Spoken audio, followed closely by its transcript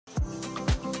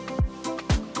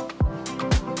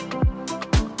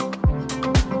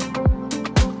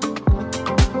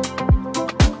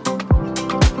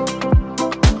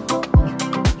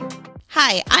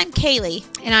Hi, I'm Kaylee.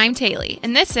 And I'm Taylor.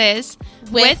 And this is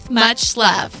With Much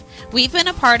Love. We've been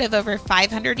a part of over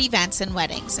 500 events and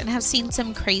weddings and have seen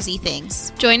some crazy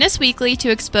things. Join us weekly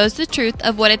to expose the truth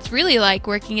of what it's really like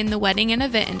working in the wedding and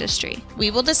event industry.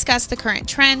 We will discuss the current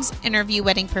trends, interview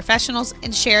wedding professionals,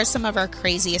 and share some of our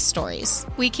craziest stories.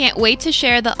 We can't wait to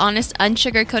share the honest,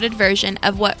 unsugar-coated version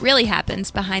of what really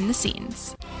happens behind the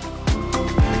scenes.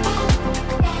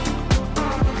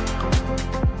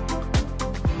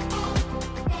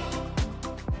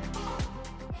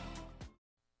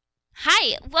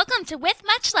 Hi, welcome to With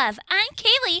Much Love. I'm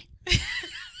Kaylee. And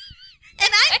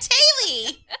I'm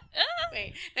Taylor.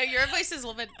 Wait, no, your voice is a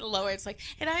little bit lower. It's like,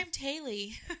 and I'm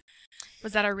Taylor.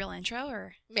 Was that our real intro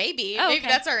or? Maybe. Oh, Maybe okay.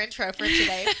 that's our intro for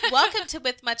today. Welcome to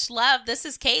With Much Love. This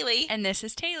is Kaylee. And this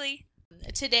is Taylor.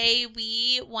 Today,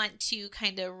 we want to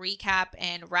kind of recap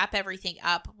and wrap everything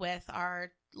up with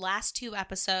our last two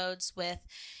episodes with,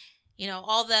 you know,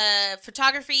 all the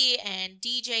photography and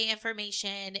DJ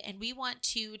information. And we want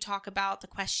to talk about the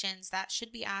questions that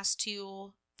should be asked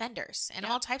to vendors and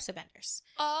all types of vendors.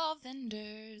 All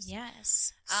vendors.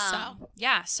 Yes.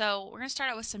 So we're going to start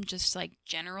out with some just like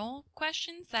general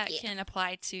questions that can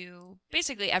apply to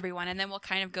basically everyone. And then we'll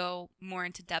kind of go more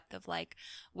into depth of like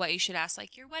what you should ask,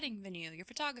 like your wedding venue, your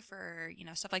photographer, you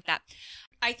know, stuff like that.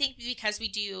 I think because we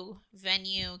do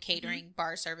venue, catering,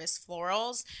 bar service,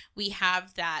 florals, we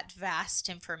have that vast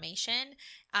information,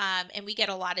 and we get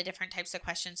a lot of different types of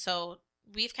questions. So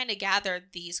we've kind of gathered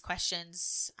these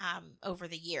questions over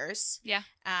the years. Yeah.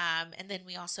 And then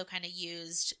we also kind of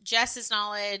used Jess's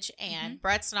knowledge and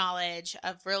Brett's knowledge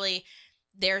of really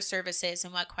their services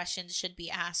and what questions should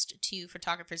be asked to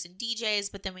photographers and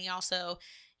DJs. But then we also,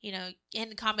 you know,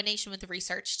 in combination with the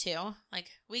research too, like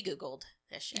we Googled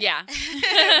this shit. Yeah. We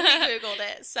Googled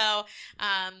it. So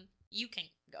you can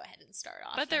go ahead and start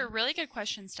off. But they're really good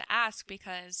questions to ask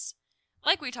because,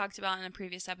 like we talked about in a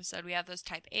previous episode, we have those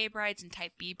type A brides and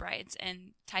type B brides.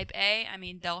 And type A, I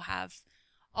mean, they'll have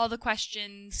all the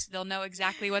questions. They'll know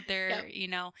exactly what they're, you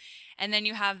know. And then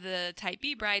you have the type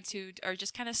B brides who are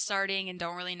just kind of starting and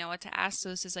don't really know what to ask. So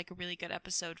this is like a really good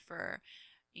episode for,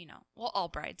 you know, well, all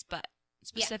brides, but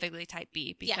specifically type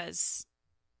B because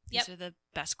these are the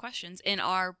best questions in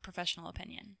our professional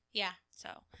opinion. Yeah. So,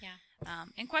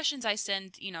 and questions I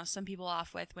send, you know, some people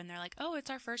off with when they're like, oh, it's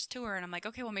our first tour. And I'm like,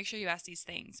 okay, well, make sure you ask these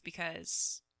things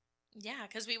because. Yeah,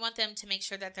 because we want them to make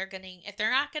sure that they're getting, if they're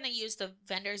not going to use the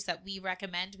vendors that we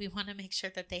recommend, we want to make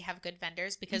sure that they have good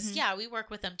vendors because, we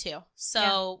work with them too.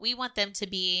 So we want them to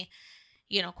be,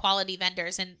 you know, quality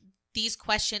vendors. And these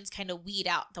questions kind of weed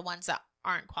out the ones that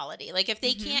aren't quality. Like if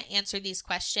they can't answer these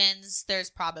questions,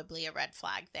 there's probably a red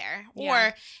flag there.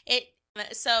 Or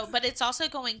but it's also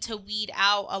going to weed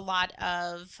out a lot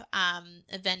of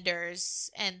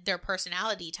vendors and their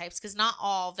personality types because not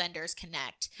all vendors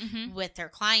connect with their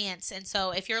clients. And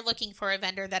so if you're looking for a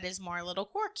vendor that is more a little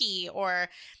quirky or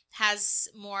has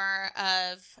more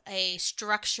of a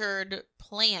structured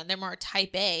plan, they're more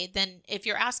type A, then if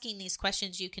you're asking these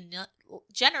questions, you can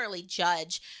generally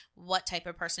judge what type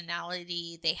of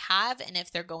personality they have and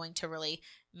if they're going to really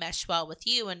mesh well with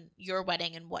you and your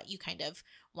wedding and what you kind of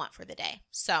want for the day.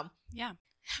 So,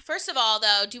 first of all,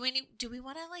 though, do we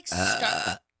want to like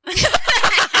start?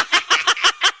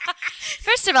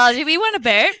 First of all, do we want to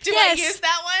burp? Do I use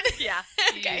that one? Yeah.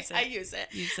 Okay, I use it.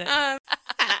 Use it.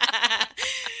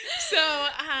 So,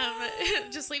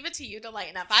 just leave it to you to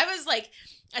lighten up. I was like,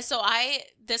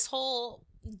 this whole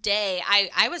day,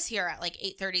 I was here at like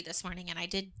 8:30 this morning and I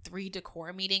did 3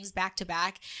 decor meetings back to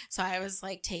back. So I was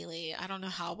like, Taylor, I don't know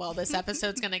how well this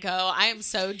episode's going to go. I am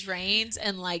so drained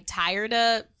and like tired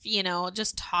of, you know,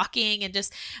 just talking and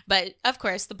but of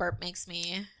course the burp makes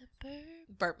me.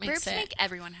 Burps make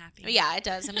everyone happy. Yeah, it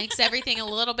does. It makes everything a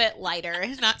little bit lighter,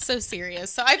 not so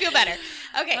serious. So I feel better.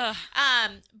 Okay.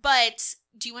 But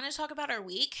do you want to talk about our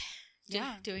week?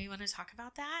 Do we want to talk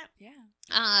about that?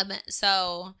 Yeah.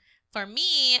 So for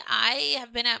me, I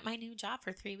have been at my new job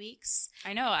for 3 weeks.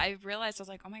 I know. I realized I was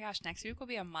like, oh my gosh, next week will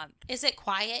be a month. Is it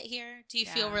quiet here? Do you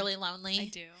feel really lonely? I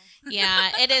do.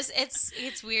 Yeah, it is.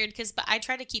 It's weird because I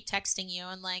try to keep texting you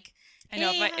and like, I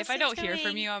know, hey, but if I don't hear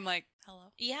from you, I'm like,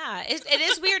 hello. Yeah, it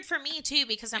is weird for me too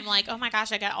because I'm like, oh my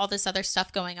gosh, I got all this other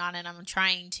stuff going on and I'm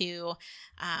trying to,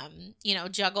 you know,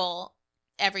 juggle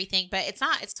everything, but it's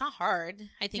not hard.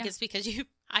 I think it's because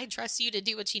I trust you to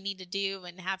do what you need to do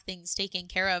and have things taken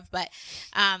care of. But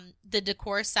the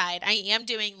decor side, I am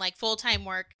doing like full-time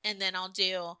work and then I'll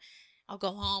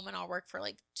go home and I'll work for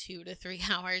like 2 to 3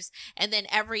 hours. And then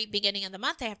every beginning of the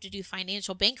month, I have to do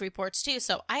financial bank reports too.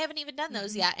 So I haven't even done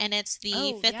those yet. And it's the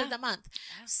 5th of the month.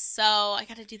 Yeah. So I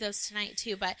got to do those tonight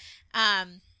too. But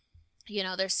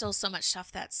there's still so much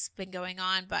stuff that's been going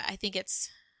on, but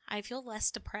I feel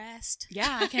less depressed.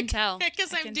 Yeah, I can tell.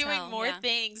 Because I'm doing more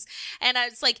things. And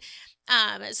it's like,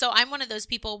 so I'm one of those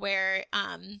people where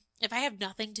if I have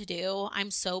nothing to do,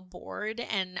 I'm so bored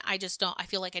and I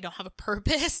feel like I don't have a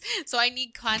purpose. So I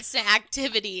need constant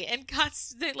activity and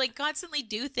constantly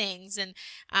do things. And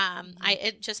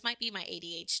it just might be my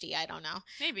ADHD. I don't know.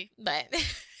 Maybe. But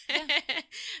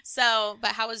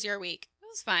but how was your week? It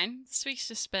was fine. This week's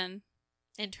just been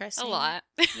interesting. A lot.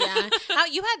 Yeah.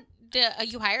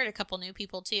 You hired a couple new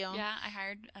people too. Yeah, I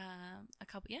hired a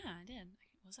couple. Yeah, I did.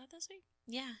 Was that this week?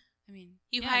 Yeah. I mean,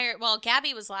 you hired. Well,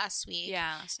 Gabby was last week.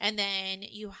 Yeah. And then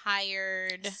you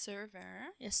hired a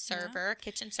server,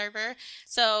 kitchen server.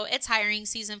 So it's hiring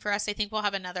season for us. I think we'll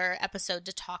have another episode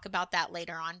to talk about that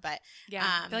later on. But yeah,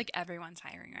 I feel like everyone's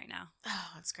hiring right now. Oh,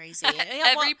 it's crazy.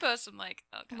 Every post, I'm like,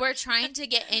 oh God. We're trying to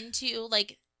get into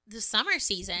like the summer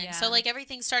season. Yeah. So like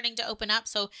everything's starting to open up.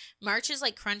 So March is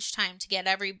like crunch time to get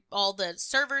all the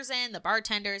servers in, the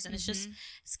bartenders, and it's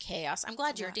chaos. I'm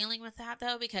glad you're dealing with that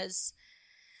though, because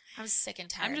I'm sick and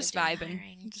tired. I'm just vibing.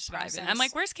 I'm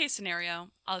like, worst case scenario,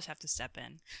 I'll just have to step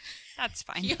in. That's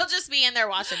fine. You'll just be in there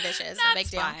washing dishes. No big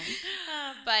deal. Fine.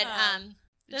 But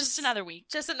just another week.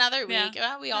 Just another week. Yeah.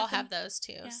 Well, we all have those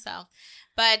too. Yeah. So,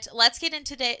 but let's get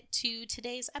into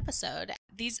today's episode.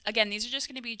 These are just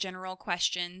going to be general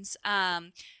questions.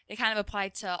 They kind of apply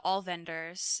to all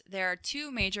vendors. There are two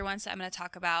major ones that I'm going to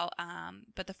talk about.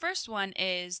 But the first one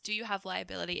is, do you have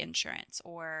liability insurance?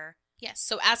 Or yes.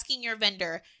 So asking your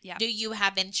vendor, do you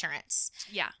have insurance?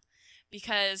 Yeah.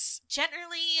 Because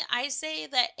generally, I say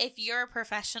that if you're a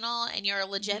professional and you're a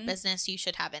legit business, you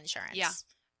should have insurance. Yeah.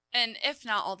 And if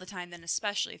not all the time, then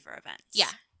especially for events.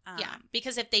 Yeah. Yeah.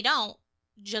 Because if they don't,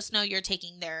 just know you're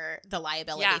taking the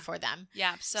liability for them.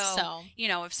 Yeah. So,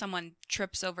 if someone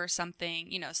trips over something,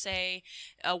 say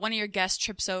one of your guests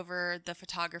trips over the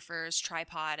photographer's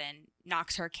tripod and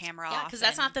knocks her camera off. Yeah, because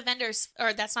that's not the vendor's,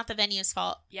 or that's not the venue's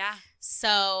fault. Yeah.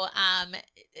 So,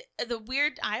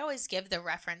 I always give the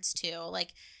reference to,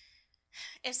 like,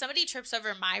 if somebody trips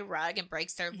over my rug and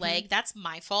breaks their leg, that's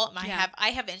my fault. I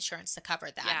have insurance to cover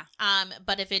that. Yeah.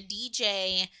 But if a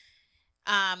DJ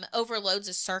overloads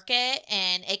a circuit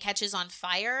and it catches on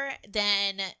fire,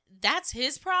 then that's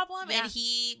his problem and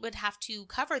he would have to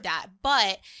cover that.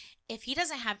 But if he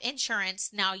doesn't have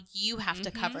insurance, now you have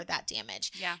to cover that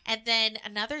damage. Yeah. And then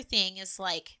another thing is,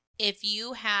 like, if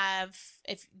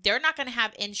they're not going to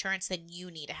have insurance, then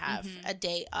you need to have a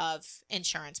day of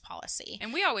insurance policy.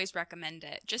 And we always recommend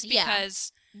it just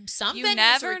because some you venues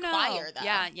never require know.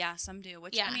 Though. Yeah, some do,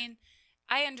 which I mean,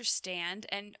 I understand,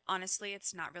 and honestly,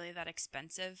 it's not really that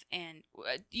expensive. And,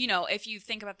 if you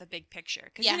think about the big picture,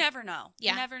 because you never know.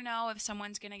 You never know if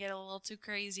someone's going to get a little too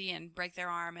crazy and break their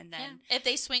arm, and then... If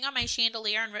they swing on my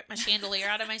chandelier and rip my chandelier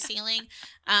out of my ceiling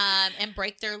and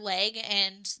break their leg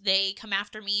and they come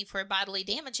after me for bodily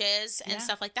damages and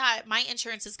stuff like that, my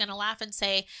insurance is going to laugh and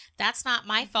say, that's not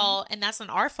my fault and that's not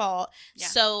our fault. Yeah.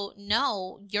 So,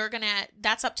 no,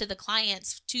 that's up to the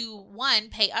clients to, one,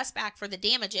 pay us back for the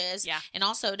damages. Yeah. And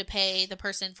also to pay the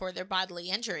person for their bodily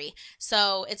injury.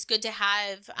 So it's good to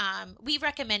have, we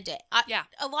recommend it.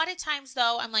 A lot of times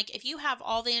though, I'm like, if you have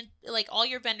all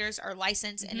your vendors are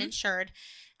licensed and insured,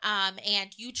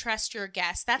 and you trust your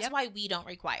guests, that's why we don't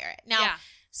require it. Now,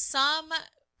 some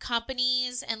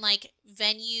companies and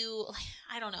venue,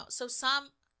 I don't know. So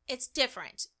it's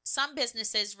different. Some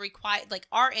businesses require,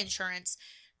 our insurance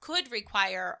could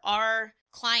require our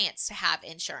clients to have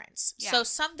insurance. Yeah. So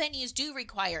some venues do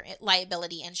require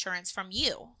liability insurance from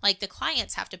you. Like the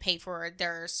clients have to pay for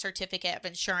their certificate of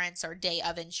insurance or day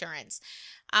of insurance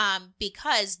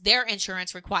because their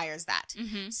insurance requires that.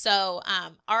 Mm-hmm. So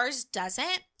ours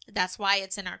doesn't. That's why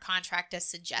it's in our contract as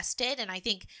suggested. And I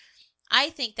think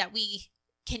that we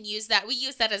can use that. We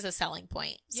use that as a selling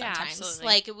point sometimes. Yeah,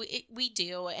 absolutely. We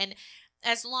do. And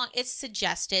as long it's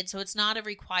suggested, so it's not a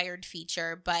required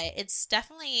feature, but it's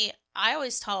definitely, I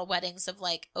always tell weddings of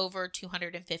over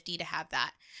 250 to have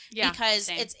that. Yeah.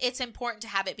 Because it's important to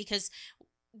have it, because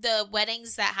the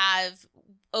weddings that have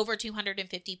over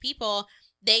 250 people,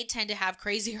 they tend to have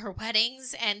crazier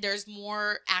weddings and there's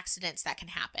more accidents that can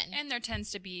happen. And there tends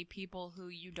to be people who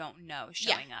you don't know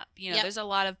showing up. There's a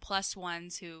lot of plus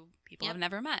ones who people have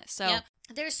never met. So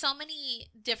there's so many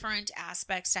different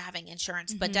aspects to having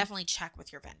insurance, but definitely check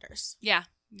with your vendors. Yeah.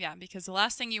 Yeah. Because the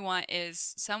last thing you want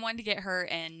is someone to get hurt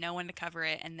and no one to cover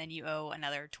it. And then you owe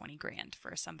another $20,000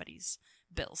 for somebody's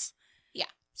bills. Yeah.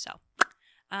 So,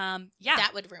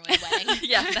 that would ruin a wedding.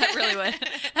 Yeah, that really would.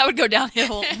 That would go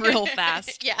downhill real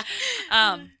fast. Yeah.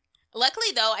 Luckily,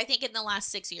 though, I think in the last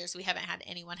 6 years, we haven't had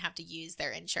anyone have to use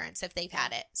their insurance if they've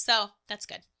had it. So that's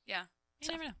good. Yeah. You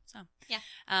So, never know. So yeah.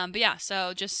 But yeah,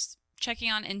 so just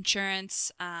checking on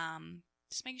insurance,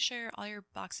 just making sure all your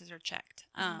boxes are checked.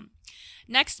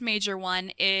 Next major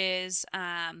one is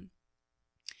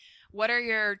what are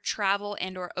your travel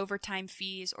and or overtime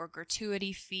fees or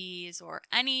gratuity fees or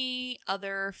any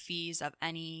other fees of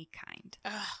any kind?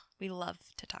 Ugh. We love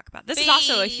to talk about this. Is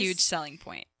also a Fees. huge selling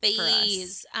point for us.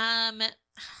 Fees.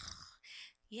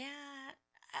 Yeah.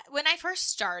 When I first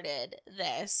started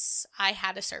this, I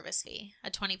had a service fee, a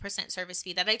 20% service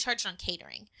fee that I charged on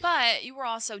catering. But you were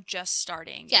also just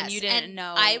starting. Yes, And you didn't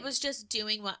know. I was just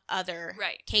doing what other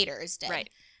Right. caterers did. Right.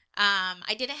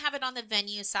 I didn't have it on the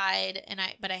venue side,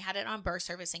 but I had it on bar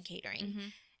service and catering. Mm-hmm.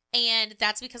 And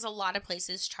that's because a lot of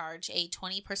places charge a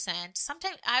 20%.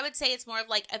 Sometimes I would say it's more of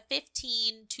like a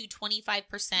 15 to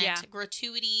 25%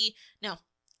 gratuity. No,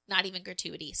 not even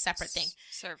gratuity, separate thing.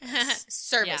 Service.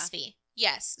 Service fee.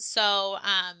 Yes. So,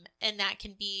 and that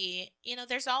can be,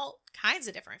 there's all kinds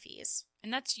of different fees.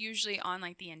 And that's usually on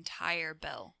like the entire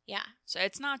bill. Yeah. So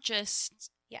it's not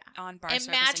just on bar service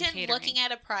and Imagine catering. looking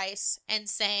at a price and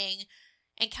saying,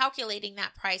 and calculating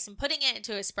that price and putting it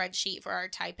into a spreadsheet for our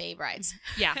type A brides.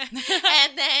 Yeah.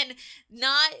 And then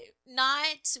not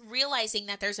realizing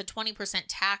that there's a 20%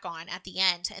 tack on at the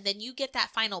end. And then you get that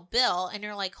final bill and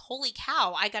you're like, holy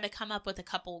cow, I got to come up with a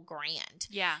couple grand.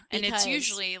 Yeah. And it's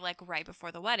usually like right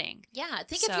before the wedding. Yeah.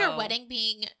 Think of your wedding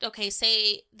being, okay,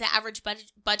 say the average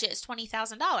budget is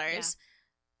 $20,000. Yeah.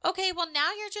 Okay, well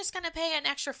now you're just going to pay an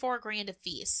extra $4,000 of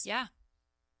fees. Yeah.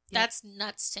 That's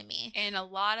nuts to me. In a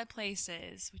lot of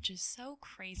places, which is so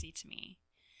crazy to me,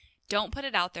 don't put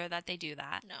it out there that they do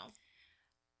that. No.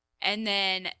 And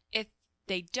then if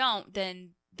they don't,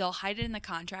 then they'll hide it in the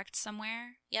contract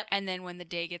somewhere. Yep. And then when the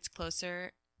day gets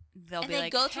closer, they'll be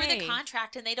like, go through the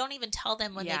contract and they don't even tell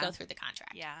them when they go through the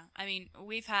contract. Yeah. I mean,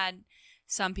 we've had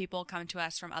some people come to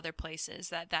us from other places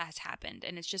that has happened.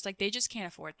 And it's just like, they just can't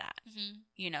afford that.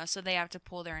 Mm-hmm. So they have to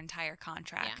pull their entire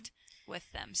contract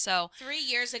with them. So 3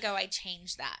 years ago, I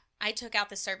changed that. I took out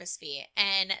the service fee,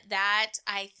 and that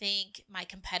I think my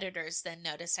competitors then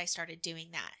noticed I started doing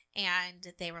that,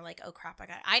 and they were like, "Oh crap,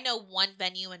 I know one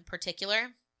venue in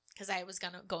particular because I was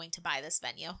going to buy this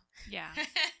venue." Yeah.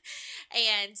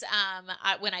 And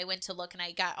when I went to look and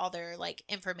I got all their like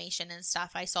information and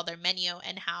stuff, I saw their menu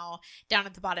and how down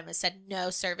at the bottom it said no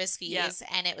service fees,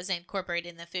 and it was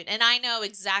incorporated in the food. And I know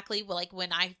exactly like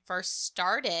when I first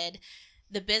started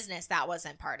the business, that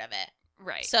wasn't part of it.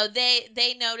 Right. So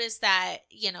they noticed that,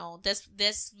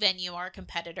 this venue, our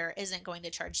competitor, isn't going to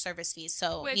charge service fees,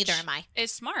 so neither am I.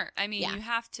 It's smart. I mean, you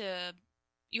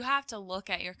have to look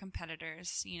at your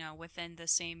competitors, within the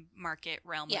same market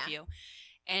realm of you.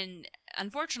 And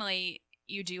unfortunately,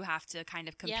 you do have to kind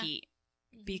of compete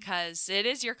because it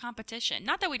is your competition.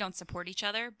 Not that we don't support each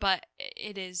other, but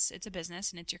it's a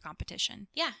business and it's your competition.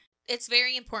 Yeah. It's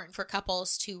very important for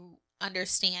couples to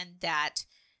understand that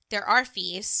there are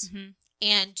fees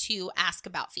and to ask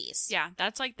about fees. Yeah,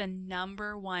 that's like the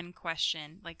number one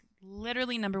question, like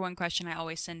literally number one question I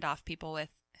always send off people with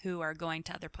who are going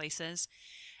to other places.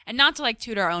 And not to like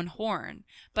toot our own horn,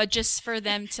 but just for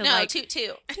them to like toot.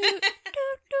 toot, toot,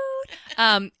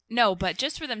 toot. No, but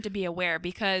just for them to be aware,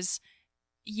 because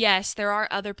yes, there are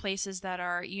other places that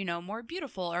are, more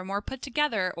beautiful or more put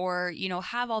together or,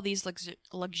 have all these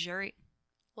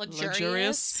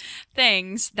luxurious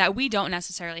things that we don't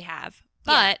necessarily have.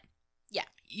 But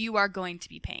you are going to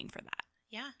be paying for that.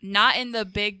 Yeah. Not in the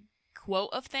big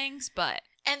quote of things, but.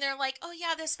 And they're like, oh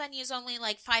yeah, this venue is only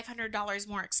like $500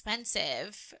 more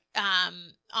expensive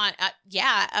upfront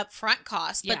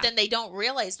cost. But then they don't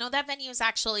realize, no, that venue is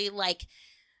actually like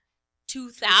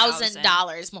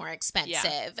 $2,000 more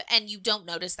expensive. And you don't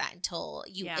notice that until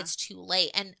it's too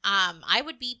late. And I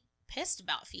would be pissed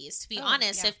about fees, to be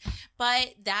honest.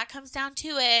 But that comes down to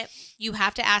it. You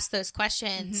have to ask those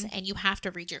questions and you have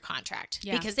to read your contract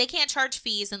because they can't charge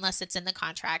fees unless it's in the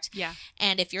contract. Yeah.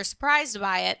 And if you're surprised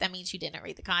by it, that means you didn't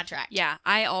read the contract. Yeah.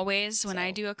 I always, when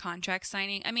I do a contract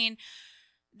signing, I mean,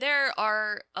 there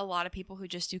are a lot of people who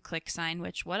just do click sign,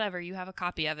 which whatever, you have a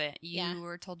copy of it. You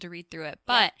were told to read through it.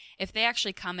 But if they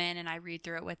actually come in and I read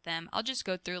through it with them, I'll just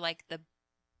go through like the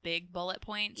big bullet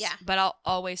points, but I'll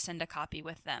always send a copy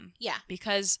with them. Yeah.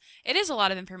 Because it is a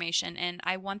lot of information and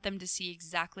I want them to see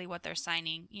exactly what they're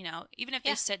signing, even if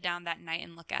they sit down that night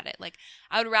and look at it. Like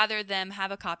I would rather them have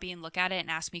a copy and look at it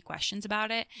and ask me questions about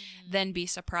it than be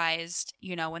surprised,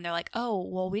 when they're like, oh,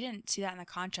 well, we didn't see that in the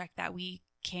contract that we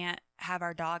can't have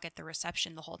our dog at the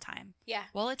reception the whole time. Yeah.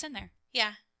 Well, it's in there.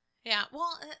 Yeah. Yeah.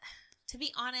 Well, to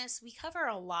be honest, we cover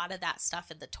a lot of that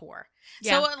stuff in the tour.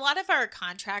 Yeah. So a lot of our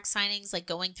contract signings, like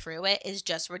going through it, is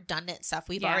just redundant stuff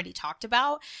we've Yeah. already talked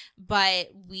about, but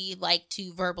we like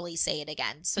to verbally say it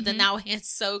again. So then Mhm. that way it's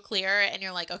so clear and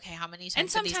you're like, okay, how many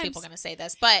times are these sometimes- people going to say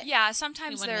this? But Yeah,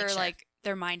 sometimes wanna make they're sure. like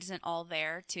their mind isn't all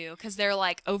there too, because they're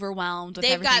like overwhelmed with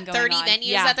they've everything got going 30 on. venues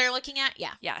Yeah. that they're looking at.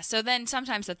 Yeah. Yeah. So then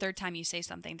sometimes the third time you say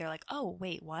something, they're like, "Oh,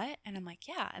 wait, what?" And I'm like,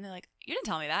 "Yeah." And they're like, "You didn't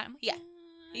tell me that." I'm like, Yeah. I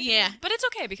don't Yeah. know." But it's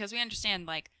okay because we understand.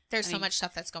 Like, There's I so mean, much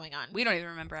stuff that's going on. we don't even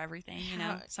remember everything. You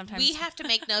know, sometimes we have to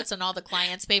make notes on all the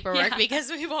clients' paperwork Yeah.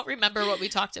 because we won't remember what we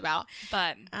talked about.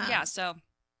 But yeah, so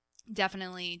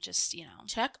definitely just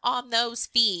Check on those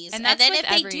fees. And And that's then if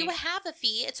with they do have a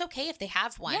fee, it's okay if they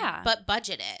have one, Yeah. but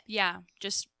budget it. yeah,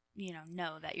 just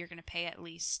know that you're going to pay at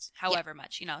least however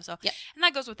much, so Yep. and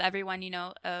that goes with everyone,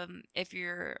 if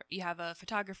you have a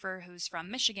photographer who's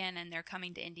from Michigan and they're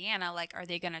coming to Indiana, like, are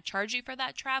they going to charge you for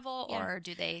that travel Yeah. or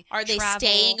do they Are they travel?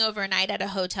 staying overnight at a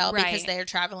hotel because Right. they're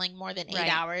traveling more than 8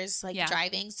 Right. hours, like Yeah.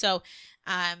 driving? So,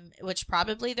 which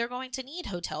probably they're going to need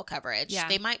hotel coverage. Yeah.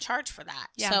 They might charge for that.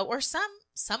 Yeah. So, or some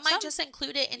might just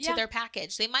include it into Yeah. their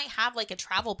package. They might have like a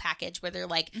travel package where they're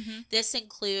like, Mhm. this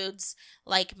includes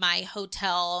like my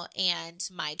hotel and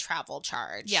my travel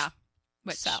charge. Yeah.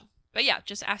 Which, So, but yeah,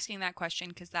 just asking that question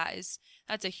because that's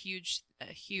a huge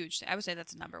I would say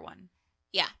that's the number one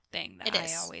yeah. thing that It I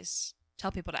is. always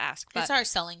tell people to ask. But It's our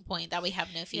selling point that we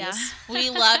have no fees. Yeah. We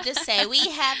love to say we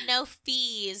have no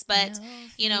fees, but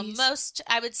No fees. most,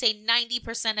 I would say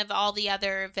 90% of all the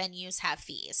other venues have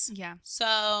fees. Yeah.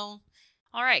 So,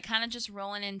 All right, kind of just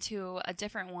rolling into a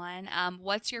different one.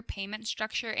 What's your payment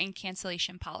structure and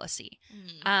cancellation policy?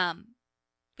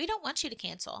 we don't want you to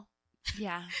cancel.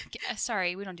 Yeah.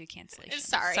 Sorry, we don't do cancellation.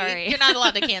 Sorry. You're not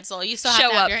allowed to cancel. You still have Show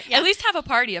to have up. your, At least have a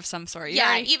party of some sort. yeah,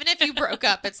 Right? even if you broke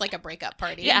up, it's like a breakup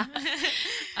party. Yeah.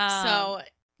 So,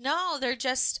 no, they're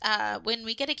just when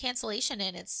we get a cancellation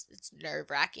in, it's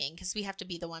nerve-wracking because we have to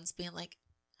be the ones being like,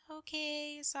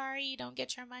 okay, sorry, you don't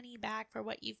get your money back for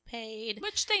what you've paid.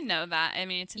 Which they know that. I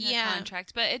mean, it's in their Yeah.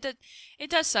 contract, but it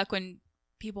does suck when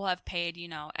people have paid,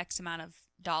 X amount of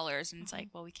dollars and it's like,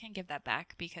 well, we can't give that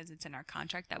back because it's in our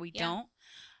contract that we Yeah. don't.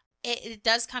 It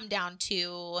does come down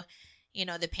to,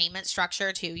 the payment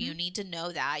structure too. You need to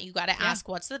know that. You got to Yeah. ask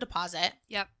what's the deposit.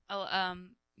 Yep. Oh,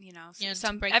 to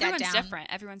some break that everyone's down. different.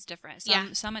 Everyone's different.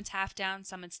 Yeah. Some it's half down,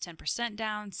 some it's 10%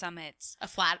 down, some it's A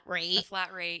flat a rate.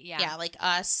 flat rate. Yeah. Yeah, like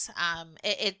us.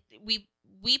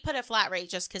 We put a flat rate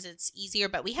just because it's easier,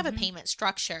 but we have a Mhm. payment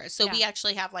structure. So we Yeah.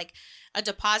 actually have like a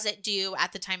deposit due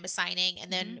at the time of signing,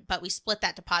 and then but we split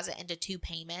that deposit into 2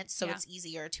 payments, so Yeah. it's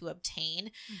easier to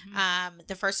obtain. Mhm.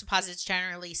 The first deposit is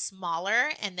generally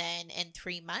smaller, and then in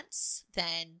 3 months,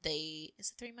 is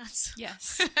it 3 months?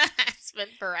 Yes. It's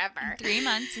been forever. In 3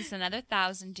 months is another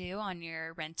 $1,000 due on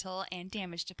your rental and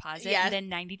damage deposit. Yeah. And then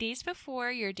 90 days before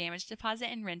your damage deposit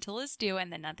and rental is due,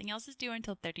 and then nothing else is due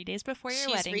until 30 days before your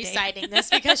She's wedding day. reciting this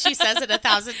because she says it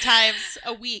 1,000 times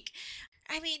a week.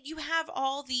 I mean, you have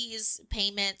all these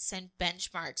payments and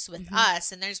benchmarks with Mhm.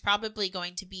 us, and there's probably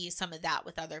going to be some of that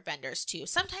with other vendors too.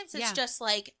 Sometimes it's Yeah. just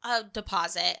like a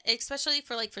deposit, especially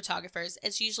for like photographers.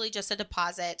 It's usually just a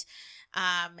deposit.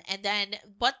 And then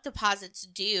what deposits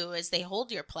do is they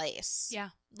hold your place.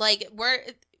 Yeah. Like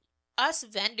us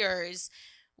vendors,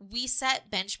 we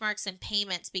set benchmarks and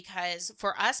payments because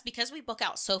we book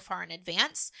out so far in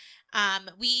advance,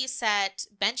 we set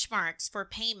benchmarks for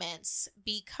payments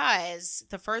because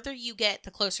the further you get,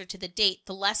 the closer to the date,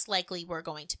 the less likely we're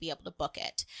going to be able to book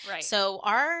it. Right. So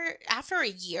after a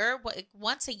year,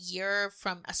 once a year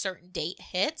from a certain date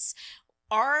hits,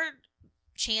 our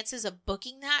chances of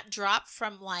booking that drop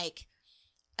from like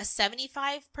a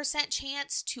 75%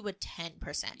 chance to a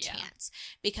 10% Yeah. chance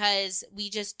because we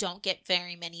just don't get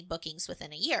very many bookings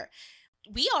within a year.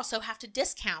 We also have to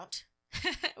discount.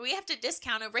 We have to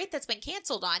discount a rate that's been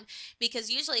canceled on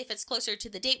because usually if it's closer to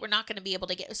the date, we're not going to be able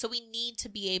to get. So we need to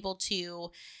be able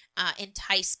to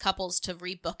entice couples to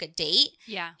rebook a date.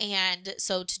 Yeah. And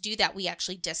so to do that, we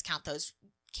actually discount those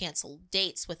canceled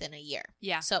dates within a year.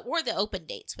 Yeah. So, or the open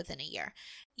dates within a year.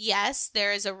 Yes,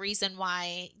 there is a reason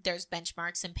why there's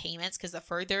benchmarks and payments because the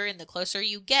further and the closer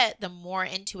you get, the more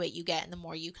into it you get and the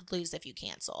more you could lose if you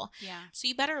cancel. Yeah. So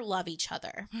you better love each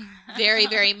other very,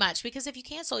 very much because if you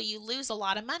cancel, you lose a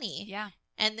lot of money. Yeah.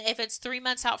 And if it's 3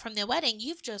 months out from the wedding,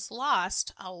 you've just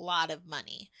lost a lot of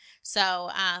money.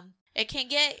 So, it can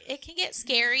get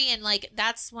scary. And like,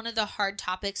 that's one of the hard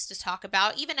topics to talk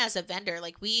about, even as a vendor.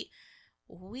 Like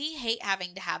we hate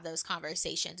having to have those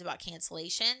conversations about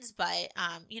cancellations, but,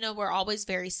 we're always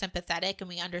very sympathetic and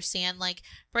we understand like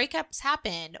breakups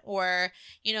happen, or,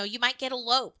 you might get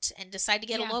eloped and decide to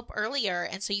get eloped earlier.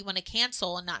 And so you want to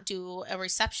cancel and not do a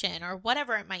reception or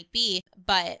whatever it might be.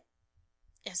 But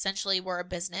essentially we're a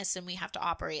business and we have to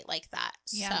operate like that.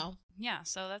 So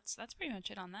that's pretty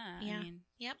much it on that. Yeah. I mean,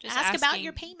 just ask about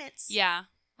your payments. Yeah.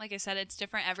 Like I said, it's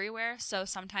different everywhere. So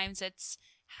sometimes it's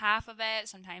half of it,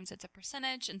 sometimes it's a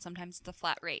percentage, and sometimes it's a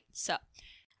flat rate. So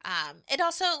it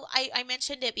also, I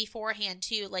mentioned it beforehand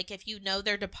too, like if you know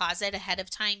their deposit ahead of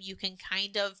time, you can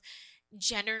kind of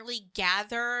generally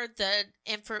gather the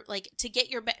info, like to get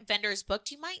your vendors booked,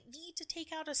 you might need to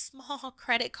take out a small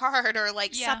credit card or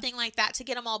like something like that to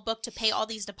get them all booked to pay all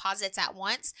these deposits at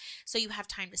once. So you have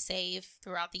time to save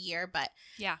throughout the year. But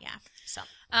so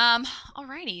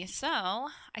alrighty. So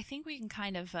I think we can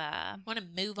kind of want to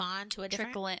move on to a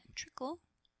different trickle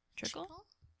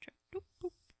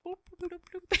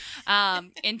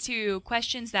into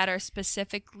questions that are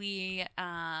specifically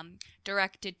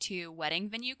directed to wedding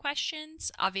venue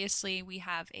questions. Obviously, we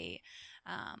have a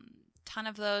ton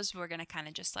of those. We're going to kind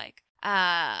of just like,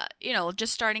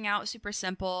 just starting out super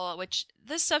simple, which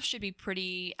this stuff should be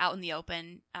pretty out in the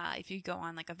open if you go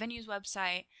on like a venue's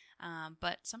website,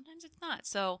 but sometimes it's not.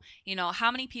 So,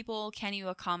 how many people can you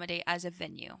accommodate as a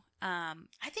venue? I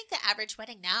think the average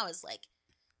wedding now is like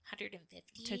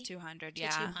 150 to 200. To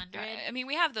 200. I mean,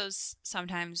 we have those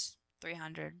sometimes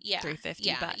 300, 350.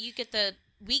 Yeah, but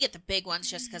we get the big ones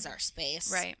just because our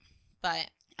space, right? But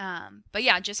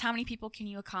yeah, just how many people can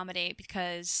you accommodate?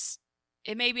 Because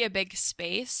it may be a big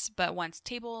space, but once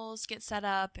tables get set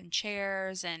up and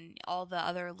chairs and all the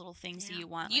other little things that you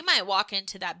want, you might walk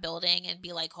into that building and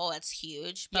be like, "Oh, it's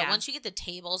huge," but once you get the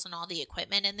tables and all the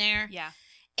equipment in there,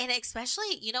 And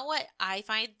especially, you know what I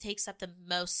find takes up the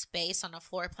most space on a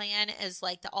floor plan is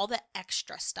like all the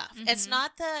extra stuff. Mm-hmm. It's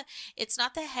not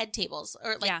the head tables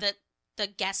or like the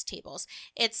guest tables.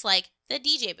 It's like the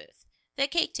DJ booth, the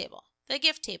cake table, the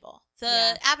gift table,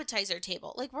 the appetizer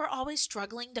table. Like we're always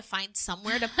struggling to find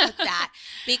somewhere to put that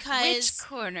because which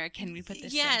corner can we put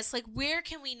this in? Yes, like where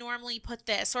can we normally put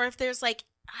this? Or if there's like,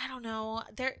 I don't know,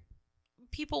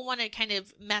 people want to kind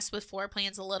of mess with floor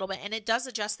plans a little bit, and it does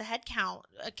adjust the head count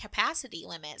capacity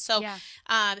limit. So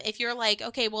if you're like,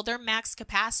 okay, well, their max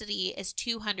capacity is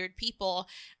 200 people,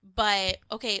 but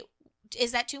okay,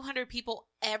 is that 200 people,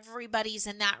 everybody's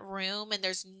in that room and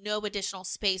there's no additional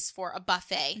space for a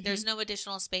buffet. Mm-hmm. There's no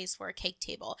additional space for a cake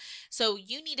table. So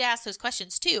you need to ask those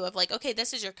questions too of like, okay,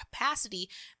 this is your capacity,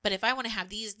 but if I want to have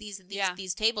these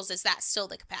tables, is that still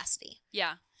the capacity?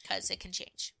 Yeah. Because it can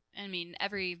change. I mean,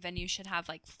 every venue should have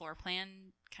like floor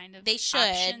plan kind of they should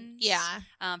options,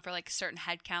 for like certain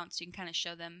head counts. You can kind of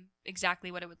show them exactly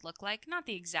what it would look like. Not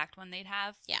the exact one they'd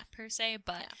have per se,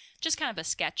 but just kind of a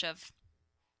sketch of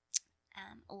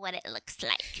what it looks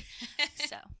like.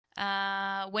 So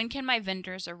when can my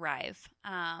vendors arrive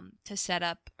to set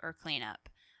up or clean up?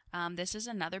 This is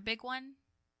another big one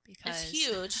because it's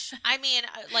huge. I mean,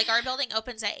 like our building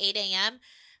opens at 8 a.m.,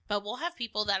 but we'll have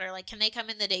people that are like, can they come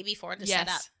in the day before to set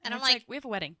up? And I'm like, we have a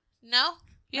wedding. No.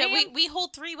 Yeah, we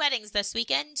hold 3 weddings this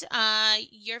weekend.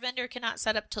 Your vendor cannot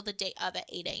set up till the day of at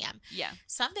 8 a.m. Yeah.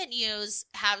 Some venues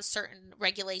have certain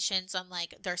regulations on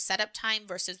like their setup time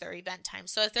versus their event time.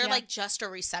 So if they're like just a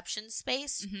reception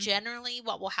space, generally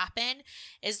what will happen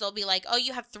is they'll be like, oh,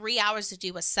 you have 3 hours to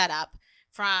do a setup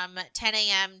from 10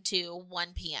 a.m. to 1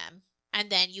 p.m. And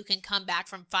then you can come back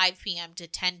from 5 p.m. to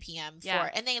 10 p.m.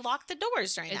 and they lock the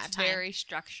doors during that time. It's very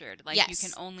structured. Like you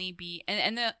can only be,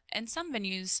 and some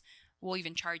venues will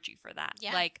even charge you for that.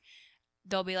 Yeah. Like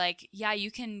they'll be like, yeah, you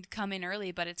can come in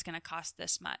early, but it's going to cost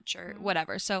this much or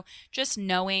whatever. So just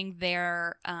knowing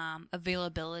their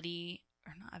availability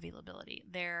or not availability,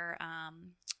 their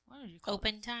what would you call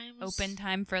open times? Open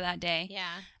time for that day.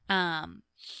 Yeah.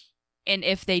 And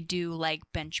if they do like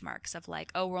benchmarks of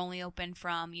like, oh, we're only open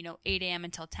from, 8 a.m.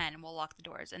 until 10 and we'll lock the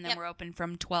doors. And then we're open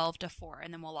from 12 to 4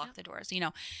 and then we'll lock the doors,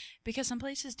 because some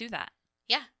places do that.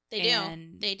 Yeah, they do.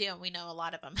 They do. We know a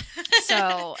lot of them.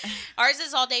 So ours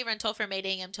is all day rental from 8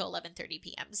 a.m. to 11:30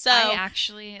 p.m. So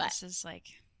this is like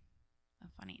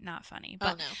not funny,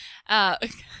 but no.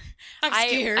 I'm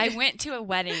scared. I went to a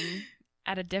wedding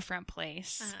at a different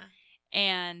place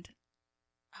and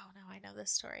oh no, I know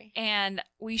this story. And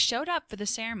we showed up for the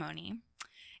ceremony,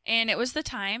 and it was the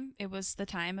time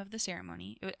of the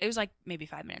ceremony. It was like maybe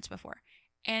 5 minutes before.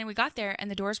 And we got there, and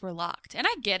the doors were locked. And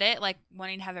I get it, like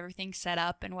wanting to have everything set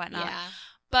up and whatnot. Yeah.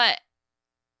 But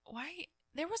why?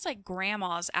 there was like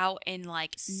grandmas out in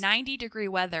like 90-degree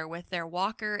weather with their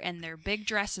walker and their big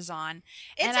dresses on.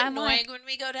 It's and I'm annoying like, when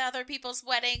we go to other people's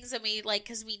weddings and we like,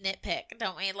 because we nitpick,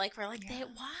 don't we? Like, we're like, Yeah.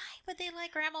 why would they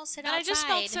let grandmas sit and outside? I just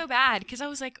felt so bad because I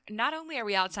was like, not only are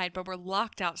we outside, but we're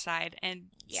locked outside. And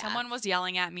Yeah. someone was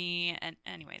yelling at me. And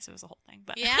anyways, it was a whole thing.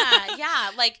 But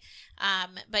yeah. Like,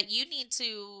 but you need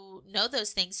to know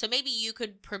those things. So maybe you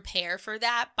could prepare for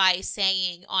that by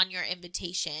saying on your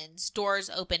invitations, doors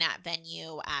open at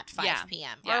venue at 5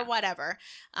 p.m. Yeah. or whatever.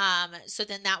 So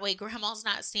then that way grandma's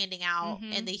not standing out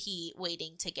Mhm. in the heat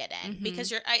waiting to get in Mhm.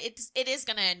 because it is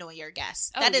going to annoy your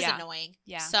guests. Oh, That is yeah. annoying.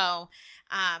 Yeah. So,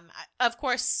 of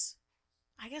course,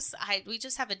 I guess we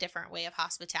just have a different way of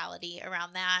hospitality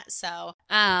around that. So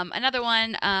another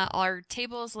one are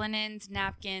tables, linens,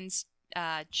 napkins,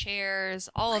 chairs,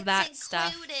 all of that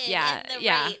stuff. Yeah, in the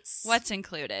yeah. rates? What's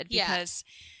included? Yeah. Because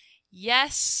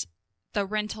yes, the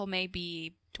rental may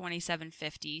be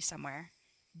 $27.50 somewhere,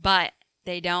 but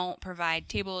they don't provide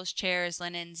tables, chairs,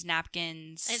 linens,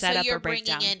 napkins, And setup so you're or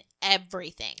breakdown. bringing in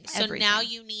everything. So Everything. now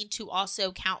you need to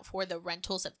also count for the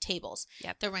rentals of tables,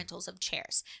 Yep. the rentals of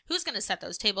chairs. Who's going to set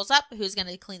those tables up? Who's going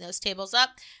to clean those tables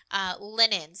up?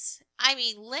 Linens. I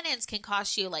mean, linens can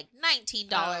cost you like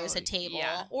 $19 a Oh, table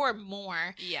yeah. or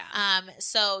more. Yeah.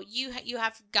 So you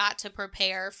have got to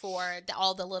prepare for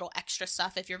all the little extra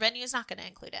stuff if your venue is not going to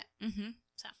include it. Mm-hmm.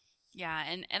 So. Yeah,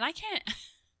 and I can't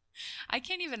I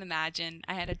can't even imagine.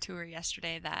 I had a tour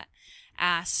yesterday that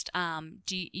asked,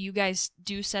 do you guys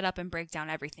do set up and break down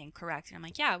everything, correct? And I'm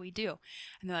like, yeah, we do.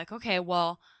 And they're like, okay,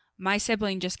 well, my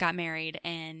sibling just got married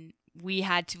and we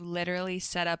had to literally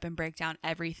set up and break down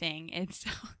everything. And so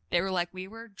they were like, we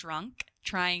were drunk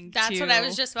trying That's to. what I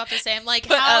was just about to say. I'm like,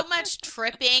 put how up- much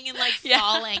tripping and like Yeah.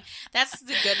 falling. That's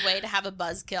the good way to have a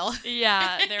buzzkill.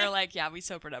 Yeah, they were like, yeah, we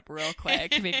sobered up real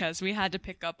quick because we had to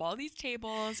pick up all these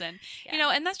tables and, Yeah.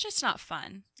 and that's just not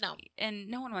fun. No. And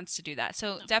no one wants to do that.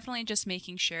 So No. definitely just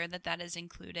making sure that that is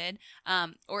included,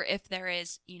 or if there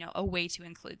is, a way to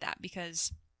include that,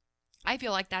 because I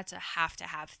feel like that's a have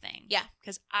thing. Yeah.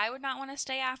 Because I would not want to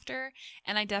stay after,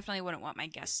 and I definitely wouldn't want my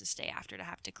guests to stay after to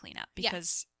have to clean up Yeah.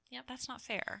 because Yep. that's not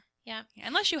fair. Yeah.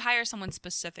 Unless you hire someone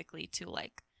specifically to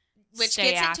Which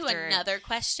stay gets into after. another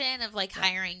question of like Yeah.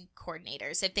 hiring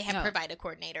coordinators, if they have Oh. provide a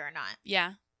coordinator or not.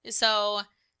 Yeah. So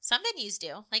some venues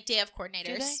do, like day of coordinators.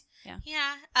 Do they? Yeah.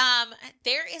 Yeah.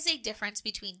 There is a difference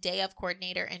between day of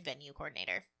coordinator and venue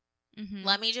coordinator. Mm-hmm.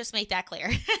 Let me just make that clear.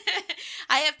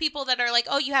 I have people that are like,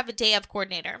 oh, you have a day of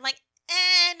coordinator. I'm like,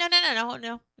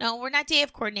 no, we're not day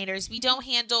of coordinators. We don't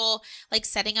handle like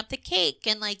setting up the cake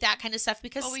and like that kind of stuff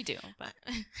because Well, we do, but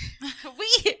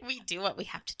we do what we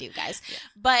have to do, guys. Yeah.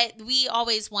 But we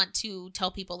always want to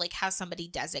tell people like have somebody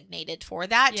designated for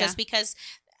that, Yeah. just because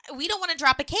we don't want to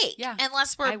drop a cake. Yeah.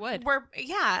 Unless I would. we're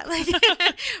like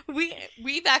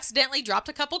we've accidentally dropped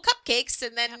a couple cupcakes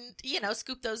and then,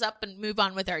 scoop those up and move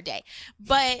on with our day.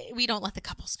 But we don't let the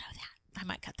couples know that. I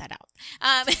might cut that out.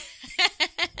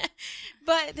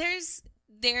 But there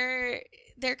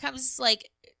comes like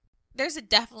there's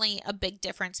definitely a big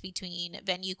difference between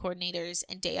venue coordinators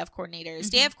and day of coordinators. Mm-hmm.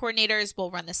 Day of coordinators will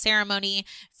run the ceremony.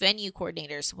 Venue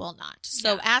coordinators will not.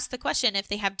 So Yeah. ask the question if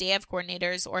they have day of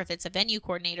coordinators or if it's a venue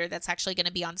coordinator that's actually going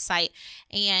to be on site.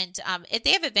 And if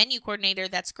they have a venue coordinator,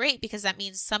 that's great because that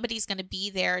means somebody's going to be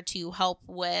there to help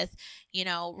with,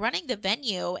 running the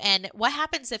venue. And what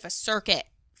happens if a circuit,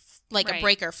 like Right. a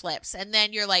breaker flips, and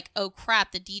then you're like, oh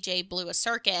crap, the DJ blew a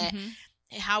circuit. Mhm.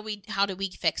 How do we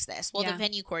fix this? Well, Yeah. the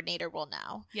venue coordinator will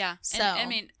know. Yeah. So-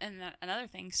 and another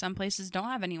thing, some places don't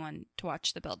have anyone to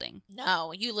watch the building.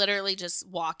 No, you literally just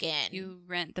walk in. You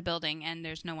rent the building and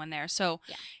there's no one there. So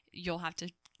Yeah. you'll have to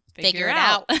Figure figure it it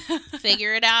out.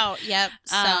 figure it out. Yep.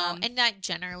 So, Um, and that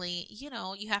generally, you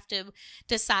have to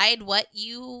decide what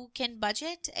you can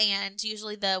budget. And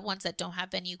usually the ones that don't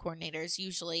have venue coordinators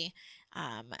usually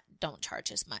don't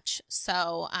charge as much.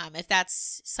 So, if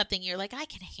that's something you're like, I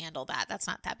can handle that, that's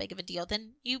not that big of a deal,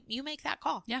 then you make that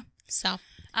call. Yeah. So,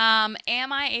 Am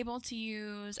I able to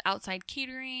use outside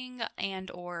catering and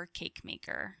or cake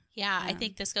maker? yeah, I Um,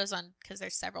 think this goes on because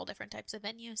there's several different types of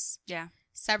venues. Yeah.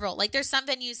 Several. Like there's some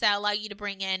venues that allow you to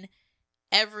bring in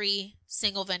every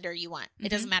single vendor you want. It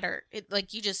doesn't matter.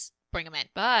 Like you just bring them in.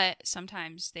 But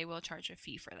sometimes they will charge a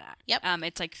fee for that. Yep.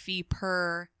 It's like fee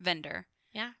per vendor.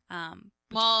 Yeah.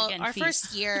 Which, Well, again, our fees.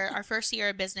 first year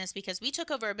of business, because we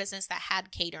took over a business that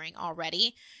had catering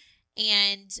already.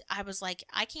 And I was like,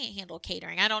 I can't handle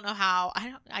catering. I don't know how.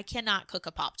 I cannot cook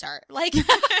a Pop-Tart. Like,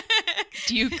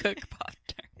 Do you cook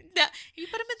Pop-Tart? no, you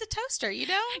put them in the toaster,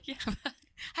 Yeah.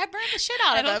 I burn the shit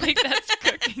out I of don't them. think that's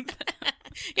cooking.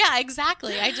 Yeah,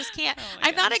 exactly. I just can't. Oh my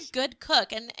I'm not a gosh. good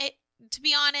cook. And to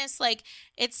be honest, like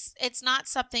it's not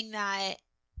something that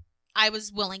I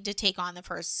was willing to take on the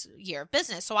first year of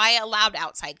business. So I allowed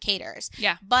outside caterers.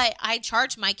 Yeah. But I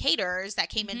charged my caterers that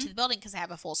came Mhm. into the building because I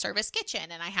have a full service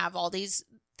kitchen and I have all these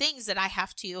things that I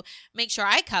have to make sure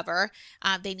I cover.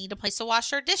 They need a place to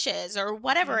wash their dishes or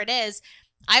whatever Mhm. it is.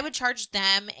 I would charge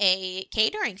them a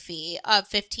catering fee of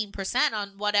 15%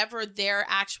 on whatever their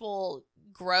actual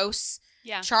gross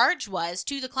Yeah. charge was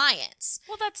to the clients.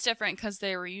 Well, that's different because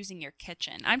they were using your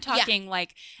kitchen. I'm talking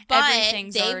like But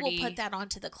everything's they already. will put that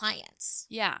onto the clients.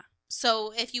 Yeah.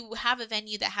 So if you have a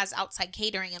venue that has outside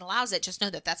catering and allows it, just know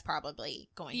that that's probably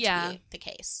going to be the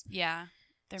case. Yeah.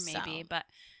 There may be, So. but.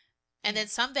 And then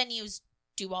some venues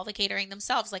do all the catering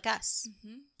themselves, like us.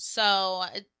 Mhm. So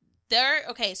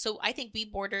so I think we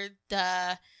bordered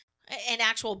an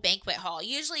actual banquet hall.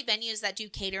 Usually venues that do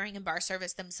catering and bar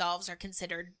service themselves are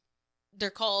considered, they're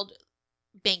called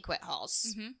banquet halls.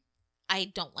 Mhm. I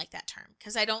don't like that term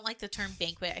because I don't like the term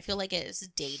banquet. I feel like it is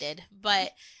dated.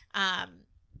 But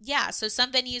yeah, so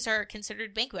some venues are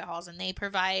considered banquet halls and they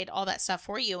provide all that stuff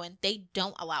for you and they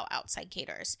don't allow outside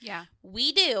caterers. Yeah.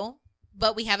 We do,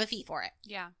 but we have a fee for it.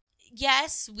 Yeah.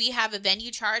 Yes, we have a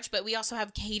venue charge, but we also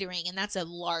have catering, and that's a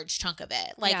large chunk of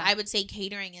it. Like Yeah. I would say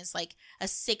catering is like a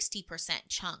 60%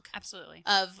 chunk Absolutely.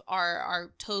 of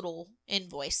our total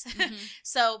invoice. Mhm.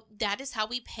 So that is how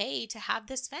we pay to have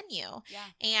this venue. Yeah.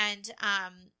 And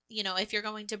if you're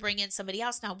going to bring in somebody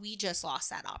else, now we just lost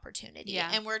that opportunity. Yeah.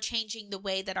 And we're changing the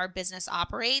way that our business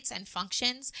operates and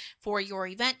functions for your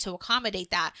event to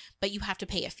accommodate that, but you have to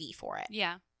pay a fee for it.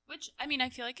 Yeah. Which, I mean, I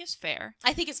feel like is fair.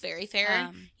 I think it's very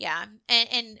fair. Yeah.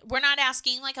 And we're not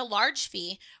asking like a large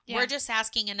fee. Yeah. We're just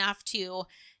asking enough to,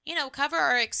 cover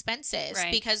our expenses.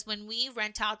 Right. Because when we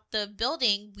rent out the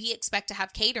building, we expect to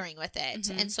have catering with it.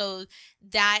 Mhm. And so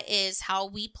that is how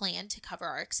we plan to cover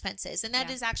our expenses. And that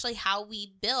Yeah. is actually how we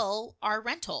bill our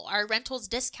rental. Our rental's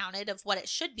discounted of what it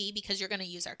should be because you're going to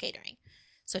use our catering.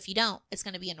 So if you don't, it's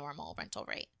going to be a normal rental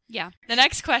rate. Yeah. The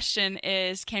next question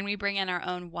is, can we bring in our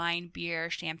own wine, beer,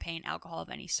 champagne, alcohol of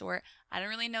any sort? I don't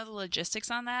really know the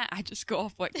logistics on that. I just go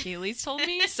off what Kaylee's told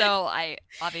me. So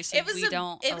we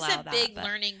don't It was allow a that. big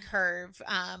learning curve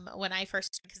when I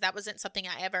first, because that wasn't something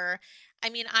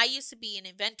I used to be an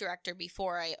event director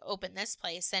before I opened this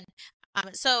place. And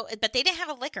but they didn't have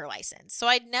a liquor license. So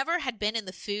I'd never had been in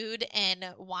the food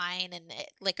and wine and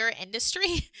liquor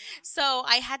industry. So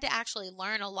I had to actually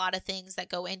learn a lot of things that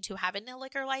go into having a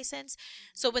liquor license.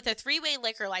 So with a 3-way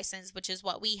liquor license, which is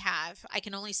what we have, I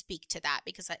can only speak to that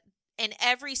because in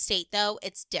every state, though,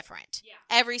 it's different. Yeah.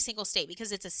 Every single state,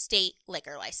 because it's a state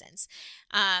liquor license.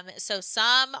 So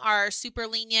some are super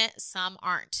lenient, some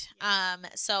aren't.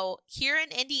 So here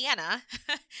in Indiana,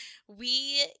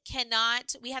 we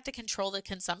have to control the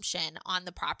consumption on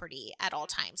the property at all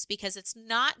times because it's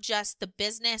not just the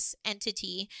business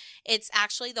entity, it's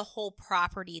actually the whole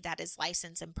property that is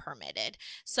licensed and permitted.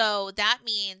 So that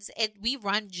means we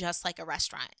run just like a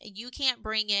restaurant. You can't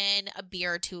bring in a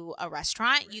beer to a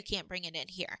restaurant. Right. You can't bring it in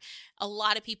here. A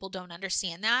lot of people don't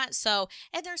understand that. So,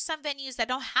 and there's some venues that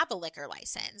don't have a liquor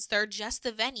license. They're just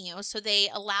the venue. So they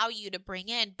allow you to bring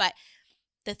in. But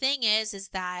the thing is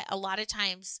that a lot of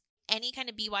times any kind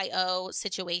of BYO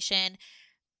situation,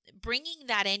 bringing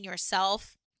that in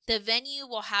yourself, the venue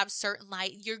will have certain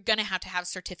you're going to have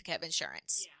certificate of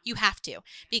insurance. Yeah. You have to,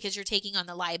 because you're taking on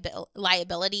the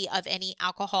liability of any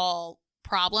alcohol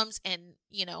problems and,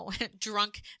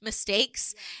 drunk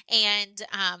mistakes. Yeah. And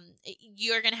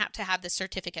you're going to have the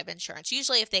certificate of insurance.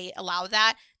 Usually if they allow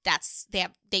that,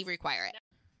 they require it.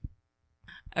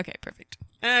 Okay, perfect.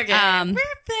 Okay, we're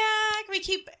back. We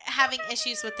keep having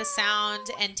issues with the sound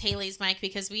and Taylor's mic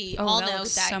because we all know that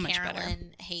so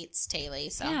Carolyn hates Taylor.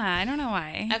 So yeah, I don't know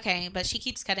why. Okay, but she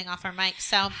keeps cutting off our mic.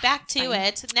 So back to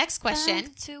it. Next question.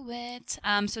 Back to it.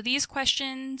 So these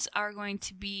questions are going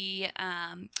to be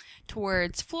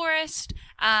towards florist.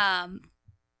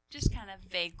 Just kind of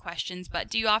vague questions, but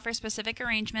do you offer specific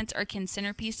arrangements or can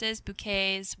centerpieces,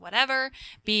 bouquets, whatever,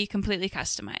 be completely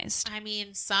customized? I mean,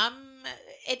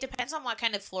 it depends on what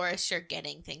kind of florist you're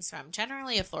getting things from.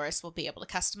 Generally, a florist will be able to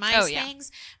customize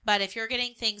things, but if you're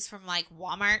getting things from like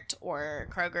Walmart or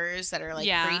Kroger's that are like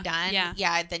pre-done,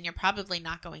 then you're probably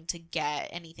not going to get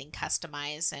anything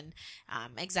customized and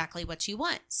exactly what you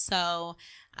want. So,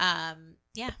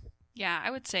 yeah. Yeah, I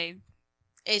would say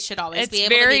it should always be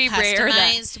able to be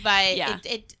customized, but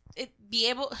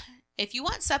if you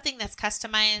want something that's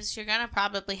customized, you're gonna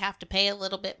probably have to pay a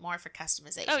little bit more for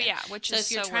customization. Oh yeah, which is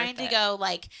so if you're trying to go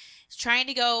like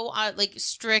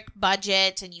strict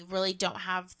budget and you really don't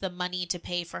have the money to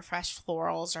pay for fresh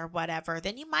florals or whatever,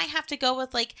 then you might have to go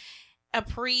with like a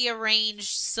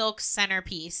prearranged silk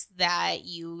centerpiece that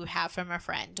you have from a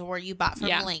friend or you bought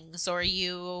from Lings or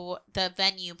the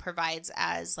venue provides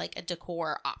as like a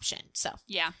decor option. So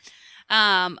yeah.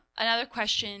 Another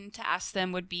question to ask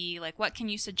them would be like, what can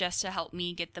you suggest to help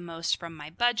me get the most from my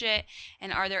budget?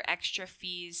 And are there extra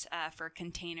fees for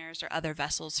containers or other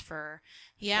vessels for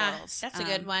florals? That's a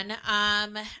good one.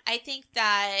 I think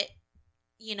that,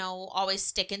 always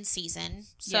stick in season.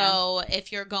 So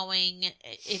if you're wanting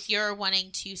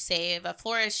to save, a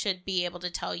florist should be able to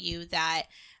tell you that,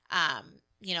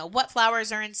 what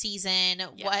flowers are in season,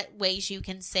 what ways you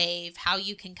can save, how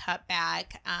you can cut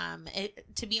back.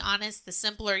 To be honest, the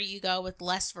simpler you go with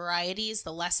less varieties,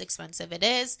 the less expensive it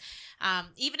is.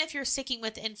 Even if you're sticking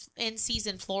with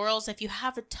in-season florals, if you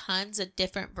have tons of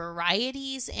different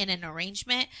varieties in an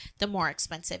arrangement, the more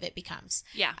expensive it becomes.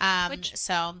 Yeah.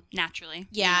 So naturally.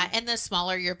 Yeah. And the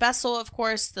smaller your vessel, of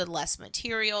course, the less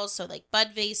materials. So like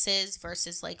bud vases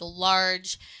versus like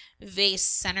large vase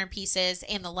centerpieces,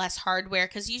 and the less hardware,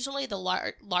 because usually the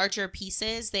larger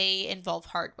pieces, they involve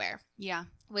hardware. Yeah.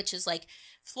 Which is like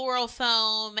floral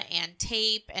foam and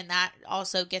tape, and that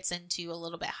also gets into a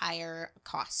little bit higher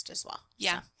cost as well.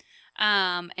 Yeah.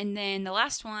 So. And then the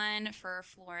last one for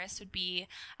florists would be,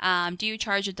 do you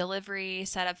charge a delivery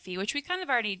setup fee, which we kind of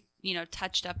already,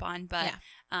 touched up on, but,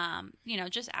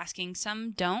 just asking.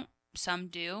 Some don't. Some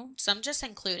do. Some just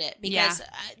include it because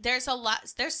there's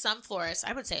some florists,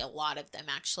 I would say a lot of them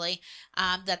actually,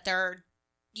 that they're,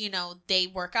 they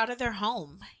work out of their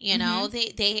home,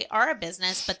 they are a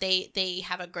business, but they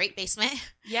have a great basement.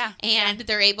 Yeah. And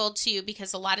they're able to,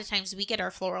 because a lot of times we get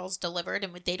our florals delivered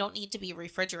and they don't need to be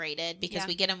refrigerated because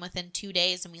we get them within 2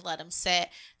 days and we let them sit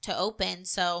to open.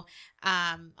 So,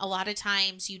 a lot of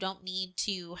times you don't need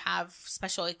to have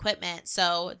special equipment.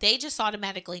 So they just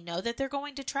automatically know that they're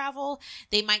going to travel.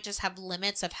 They might just have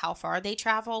limits of how far they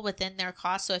travel within their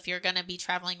cost. So if you're going to be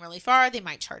traveling really far, they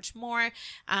might charge more.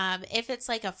 If it's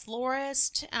like a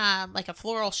florist, like a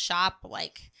floral shop,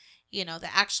 like,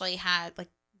 that actually had like,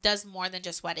 does more than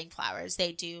just wedding flowers.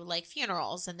 They do like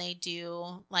funerals, and they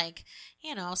do like,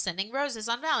 sending roses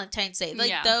on Valentine's Day.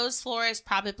 Like those florists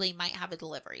probably might have a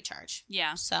delivery charge.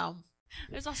 Yeah. So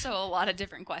there's also a lot of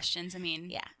different questions. I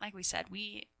mean, like we said,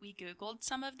 we Googled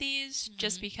some of these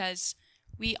just because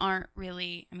we aren't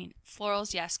really,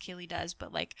 florals, yes, Kaylee does,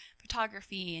 but like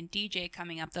photography and DJ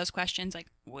coming up, those questions, like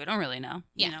we don't really know.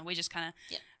 We just kind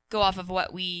of go off of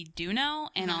what we do know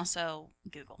and also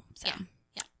Google. So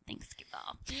thanks,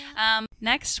 Google. Yeah.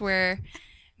 Next, we're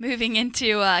moving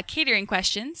into catering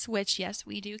questions, which, yes,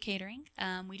 we do catering.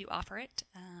 We do offer it.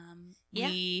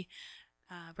 We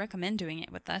recommend doing it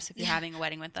with us if you're having a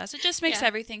wedding with us. It just makes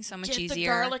everything so much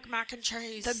easier. The garlic mac and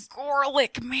cheese. The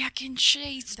garlic mac and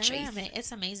cheese.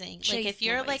 It's amazing. Like if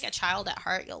you're like a child at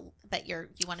heart, you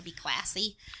want to be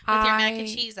classy with your mac and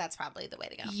cheese. That's probably the way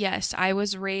to go. Yes, I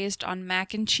was raised on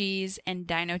mac and cheese and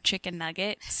Dino chicken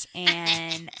nuggets,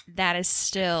 and that is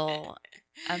still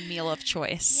a meal of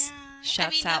choice. Yeah.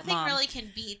 Shouts out, nothing Mom. really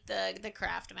can beat the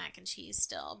Kraft mac and cheese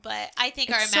still, but I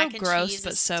think it's our mac and gross, cheese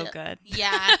but is so still, good.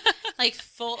 Yeah, like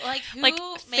full, like who like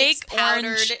makes fake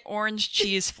powdered orange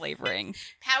cheese flavoring?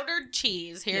 Powdered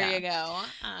cheese. Here you go.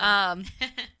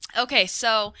 Okay,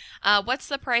 so what's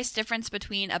the price difference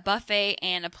between a buffet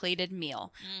and a plated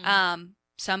meal?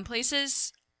 Some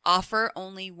places offer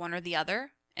only one or the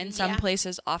other, and some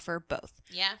places offer both.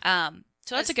 Yeah.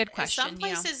 So that's a good question. Some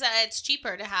places it's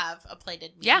cheaper to have a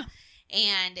plated meal. Yeah.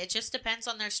 And it just depends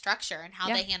on their structure and how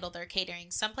they handle their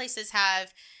catering. Some places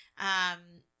have,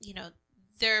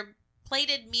 their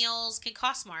plated meals can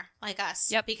cost more, like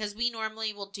us. Yep. Because we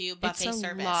normally will do buffet service.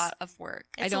 It's a lot of work.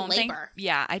 It's a labor.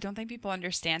 I don't think people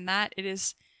understand that. It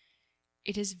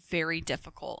is very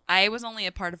difficult. I was only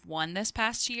a part of one this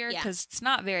past year because it's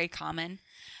not very common,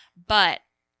 but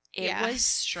it was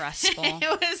stressful.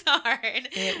 It was hard.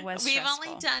 We've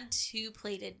only done 2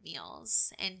 plated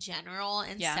meals in general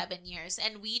in 7 years.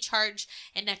 And we charge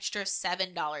an extra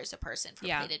 $7 a person for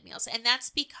plated meals. And that's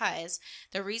because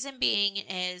the reason being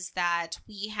is that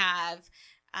we have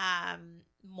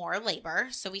more labor.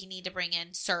 So we need to bring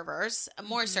in servers,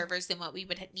 more servers than what we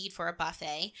would need for a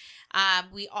buffet.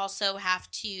 We also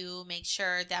have to make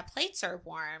sure that plates are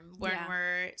warm when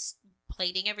we're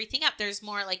plating everything up. There's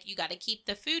more like you got to keep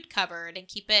the food covered and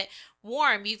keep it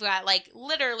warm. You've got like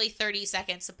literally 30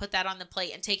 seconds to put that on the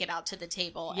plate and take it out to the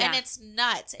table. And it's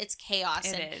nuts. It's chaos.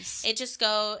 It is. It just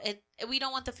we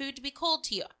don't want the food to be cold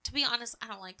to you. To be honest, I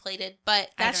don't like plated, but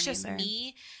that's just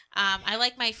me. I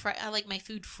like my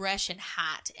food fresh and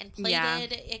hot, and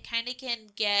plated it kind of can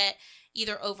get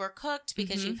either overcooked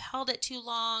because you've held it too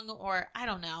long, or I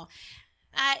don't know.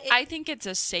 I think it's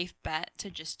a safe bet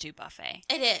to just do buffet.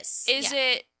 It is. Is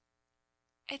it?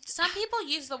 It's Some people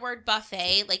use the word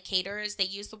buffet, like caterers, they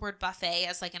use the word buffet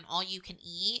as like an all you can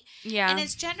eat. Yeah. And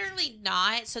it's generally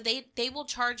not. So they will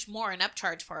charge more, an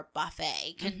upcharge for a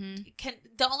buffet.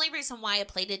 The only reason why a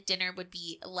plated dinner would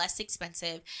be less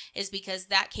expensive is because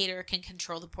that caterer can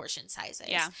control the portion sizes.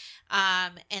 Yeah.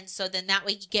 And so then that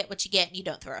way you get what you get and you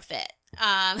don't throw a fit.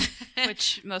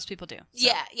 Which most people do.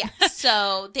 So. Yeah.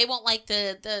 So they won't like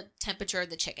the temperature of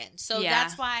the chicken. So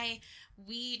that's why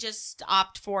we just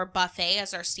opt for buffet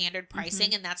as our standard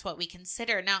pricing, and that's what we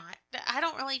consider. Now, I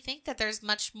don't really think that there's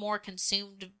much more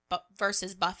consumed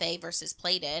versus buffet versus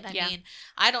plated. I mean,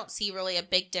 I don't see really a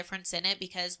big difference in it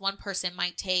because one person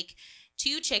might take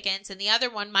 2 chickens and the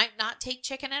other one might not take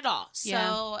chicken at all.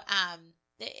 So,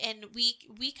 and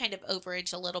we kind of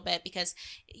overage a little bit because,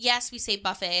 yes, we say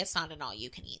buffet. It's not an all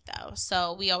you can eat, though.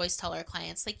 So we always tell our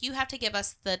clients, like, you have to give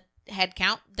us the head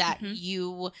count that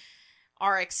you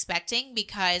are expecting,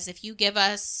 because if you give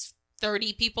us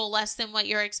 30 people less than what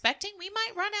you're expecting, we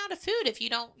might run out of food if you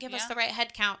don't give us the right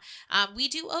head count. We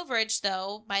do overage,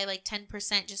 though, by like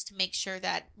 10% just to make sure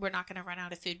that we're not going to run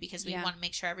out of food, because we want to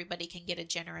make sure everybody can get a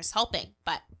generous helping.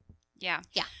 But yeah.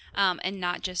 And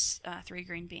not just 3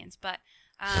 green beans, but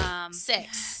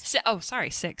 6. Oh,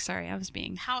 sorry, 6. Sorry, I was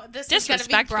being This is going to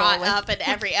be brought up in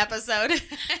every episode.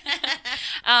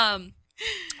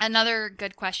 Another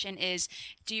good question is,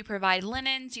 do you provide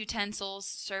linens, utensils,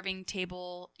 serving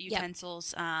table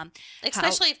utensils?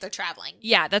 Especially if they're traveling.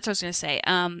 Yeah, that's what I was going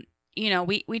to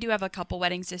say. We do have a couple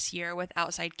weddings this year with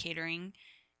outside catering.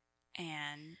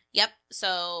 And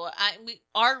so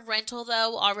our rental,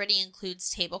 though, already includes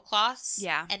tablecloths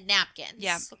and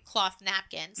napkins, cloth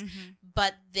napkins,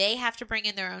 but they have to bring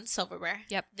in their own silverware.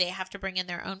 They have to bring in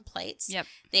their own plates.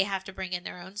 They have to bring in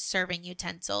their own serving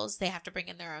utensils. They have to bring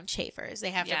in their own chafers.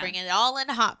 They have to bring it all in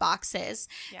hot boxes.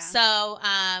 So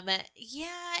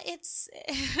it's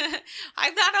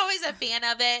I'm not always a fan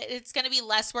of it. It's going to be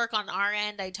less work on our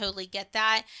end. I totally get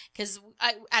that, because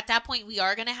at that point we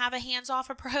are going to have a hands-off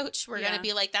approach. We're going to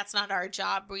be like, that's not our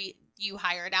job. You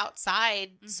hired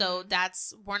outside. So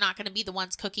we're not going to be the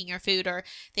ones cooking your food, or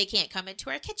they can't come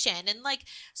into our kitchen. And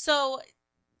so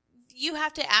you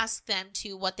have to ask them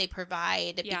to what they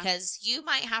provide, because you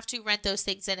might have to rent those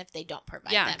things in if they don't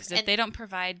provide them. Because if they don't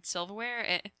provide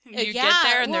silverware, you get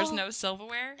there and there's no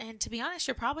silverware. And to be honest,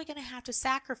 you're probably going to have to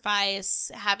sacrifice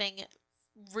having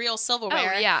real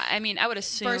silverware. Oh, yeah. I mean, I would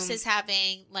assume. Versus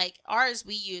having, like, ours,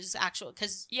 we use actual,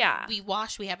 because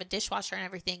we have a dishwasher and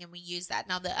everything, and we use that.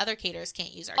 Now, the other caterers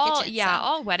can't use our kitchen. Yeah,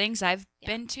 all weddings I've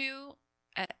been to,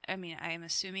 I mean, I'm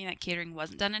assuming that catering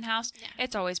wasn't done in-house.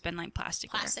 It's always been, like,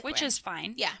 plasticware, which is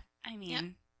fine. Yeah. I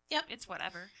mean, it's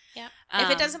whatever. Yeah.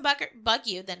 If it doesn't bug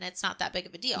you, then it's not that big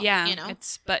of a deal. Yeah.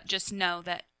 But just know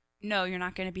that, no, you're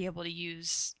not going to be able to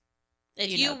use...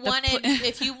 If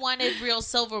you wanted real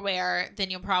silverware,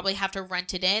 then you'll probably have to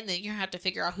rent it in. Then you have to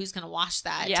figure out who's going to wash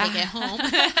that and take it home.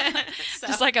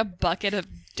 Just like a bucket of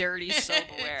dirty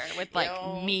silverware with like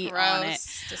meat on it.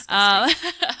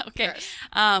 Disgusting. Okay.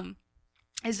 Gross.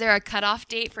 Is there a cutoff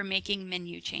date for making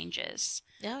menu changes?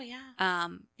 Oh,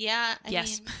 yeah.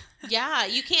 Yes.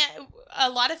 You can't. A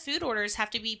lot of food orders have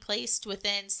to be placed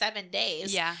within 7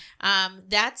 days. Yeah.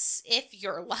 That's if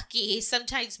you're lucky.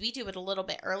 Sometimes we do it a little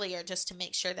bit earlier just to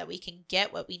make sure that we can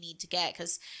get what we need to get,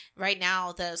 because right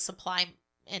now the supply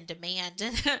and demand,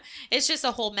 it's just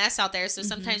a whole mess out there. So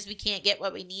sometimes we can't get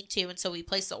what we need to, and so we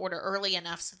place the order early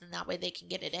enough so then that way they can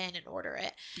get it in and order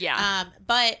it. Yeah.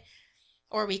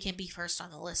 Or we can be first on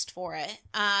the list for it.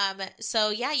 So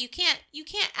yeah, you can't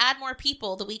add more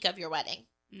people the week of your wedding.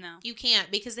 No. You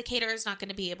can't, because the caterer is not going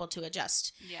to be able to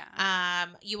adjust. Yeah.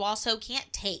 You also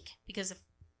can't take, because the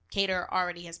caterer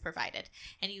already has provided.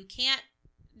 And you can't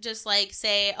just like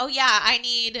say, oh yeah, I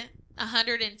need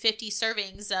 150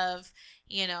 servings of,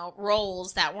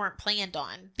 rolls that weren't planned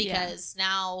on, because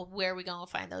now where are we going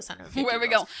to find those 150 Where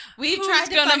rolls? we go? Who's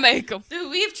going to make them?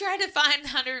 We've tried to find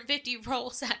 150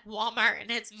 rolls at Walmart,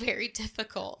 and it's very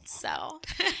difficult. So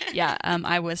yeah,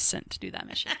 I was sent to do that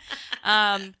mission.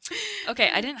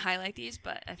 Okay, I didn't highlight these,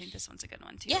 but I think this one's a good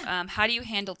one too. Yeah. How do you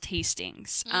handle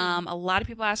tastings? A lot of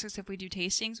people ask us if we do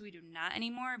tastings. We do not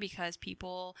anymore, because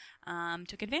people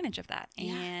took advantage of that,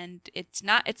 and it's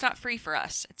not free for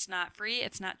us. It's not free.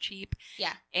 It's not cheap.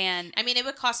 Yeah. And I mean, it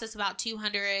would cost us about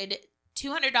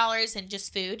 $200 in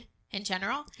just food in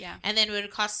general. Yeah. And then it would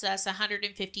cost us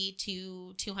 $150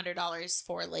 to $200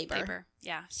 for labor.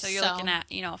 Yeah. So you're looking at,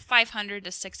 $500 to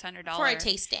 $600 for a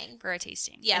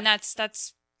tasting. Yeah. And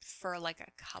that's for like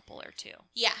a couple or two.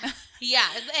 Yeah. Yeah.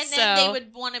 And then they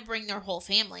would want to bring their whole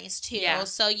families too. Yeah.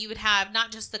 So you would have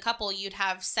not just the couple, you'd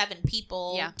have 7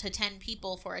 people to 10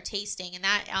 people for a tasting. And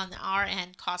that on our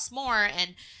end costs more.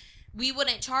 And we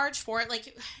wouldn't charge for it.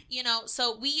 Like,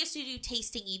 so we used to do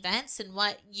tasting events. And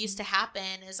what used to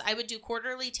happen is I would do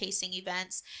quarterly tasting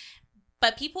events.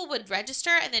 But people would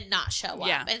register and then not show up.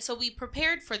 Yeah. And so we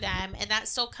prepared for them, and that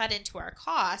still cut into our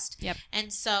cost. Yep.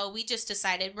 And so we just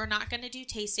decided we're not going to do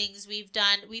tastings. We've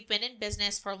been in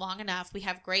business for long enough. We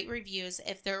have great reviews.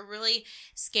 If they're really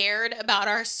scared about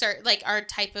our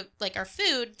type of our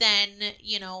food, then,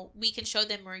 we can show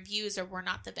them reviews, or we're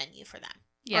not the venue for them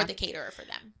or the caterer for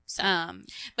them. So,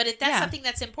 but if that's something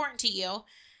that's important to you,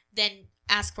 then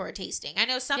ask for a tasting. I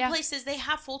know some places they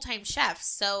have full-time chefs,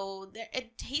 so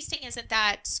tasting isn't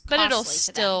that costly. But it'll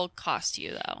still cost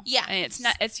you though. Yeah. And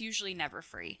it's usually never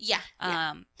free. Yeah.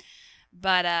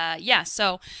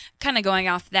 So kind of going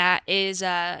off that is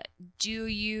do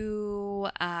you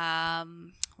how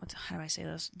do I say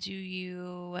this? Do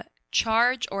you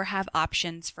charge or have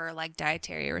options for like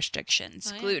dietary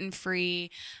restrictions,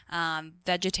 gluten-free,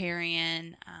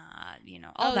 vegetarian,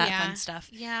 all that fun stuff?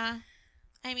 Yeah.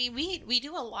 I mean, we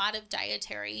do a lot of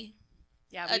dietary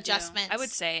adjustments. I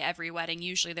would say every wedding,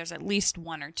 usually there's at least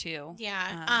 1 or 2.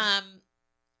 Yeah.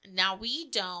 Now we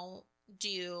don't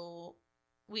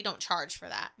charge for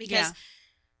that because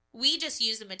we just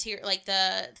use the material, like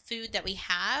the food that we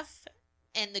have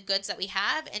and the goods that we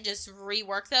have, and just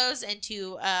rework those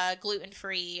into a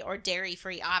gluten-free or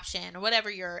dairy-free option, or whatever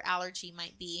your allergy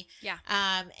might be. Yeah.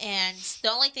 And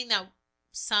the only thing that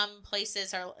some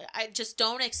places I just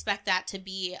don't expect that to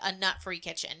be a nut-free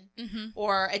kitchen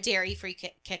or a dairy-free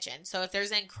kitchen. So if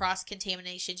there's any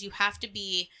cross-contaminations, you have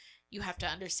to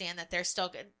understand that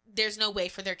there's no way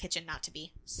for their kitchen not to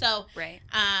be. So, right.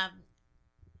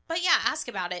 But yeah, ask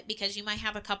about it, because you might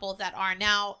have a couple that are.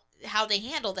 Now, how they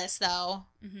handle this though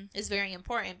is very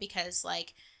important, because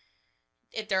like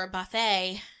if they're a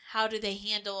buffet, how do they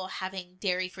handle having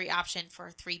dairy-free option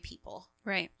for 3 people?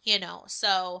 Right.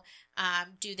 So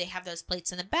do they have those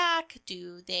plates in the back?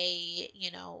 Do they,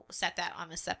 set that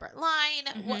on a separate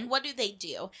line? What do they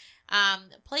do?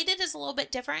 Plated is a little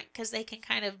bit different, because they can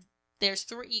kind of, there's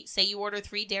 3, say you order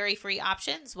 3 dairy-free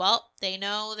options. Well, they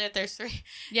know that there's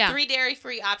 3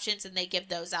 dairy-free options, and they give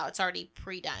those out. It's already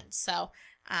pre-done. So,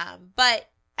 but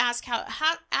ask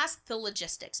ask the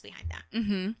logistics behind that.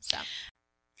 So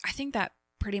I think that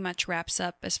pretty much wraps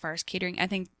up as far as catering. I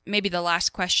think maybe the last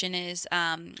question is,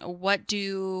 what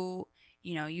do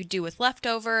you do with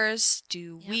leftovers?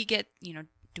 Do we get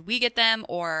them,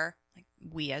 or like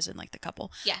we as in like the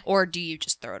couple? Yeah. Or do you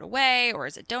just throw it away, or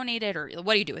is it donated, or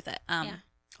what do you do with it? A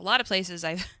lot of places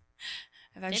I've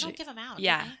actually, they don't give them out.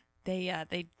 Yeah. They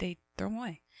throw them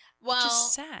away. Well, which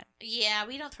is sad. Yeah,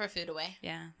 we don't throw food away.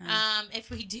 Yeah.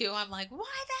 If we do, I'm like, why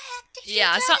the heck did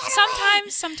you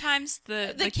sometimes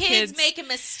the kids make a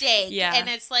mistake. Yeah. And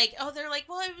it's like, they're like,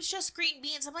 well, it was just green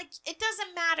beans. I'm like, it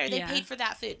doesn't matter. They paid for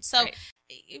that food. So,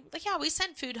 we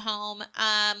send food home.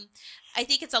 I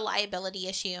think it's a liability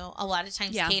issue. A lot of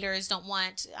times caterers don't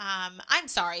want, I'm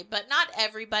sorry, but not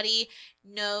everybody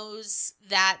knows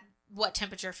what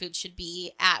temperature food should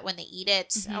be at when they eat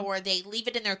it, or they leave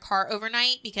it in their car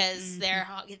overnight because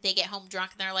they get home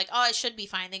drunk and they're like, oh, it should be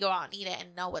fine. They go out and eat it,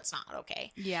 and no, it's not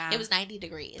okay. Yeah. It was 90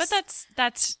 degrees. But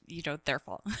that's their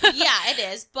fault. Yeah, it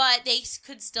is. But they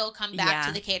could still come back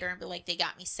to the caterer and be like, they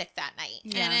got me sick that night.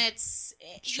 Yeah. And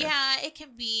it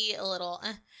can be a little,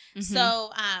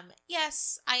 So,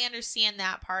 yes, I understand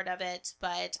that part of it,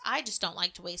 but I just don't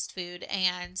like to waste food.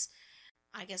 And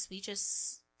I guess we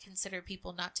just consider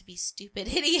people not to be stupid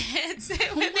idiots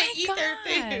when they eat their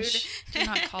food. Do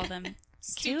not call them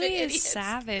stupid Keely idiots. Is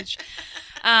savage.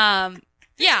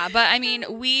 Yeah, but I mean,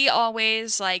 we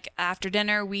always, like, after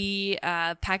dinner, we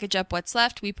package up what's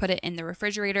left. We put it in the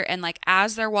refrigerator, and like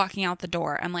as they're walking out the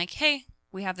door, I'm like, hey,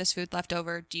 we have this food left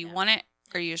over. Do you want it?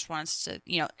 Or you just want us to,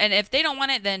 and if they don't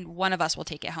want it, then one of us will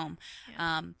take it home.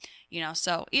 Yeah.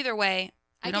 So either way,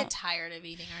 I get tired of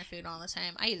eating our food all the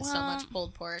time. I eat so much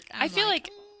pulled pork. I feel like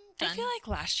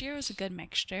last year was a good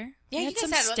mixture. Yeah, we had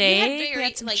some steak, we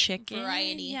had some chicken.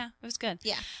 Variety. Yeah, it was good.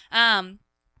 Yeah.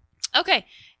 Okay,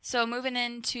 so moving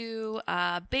into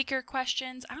baker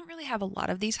questions. I don't really have a lot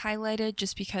of these highlighted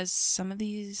just because some of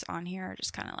these on here are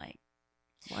just kind of like,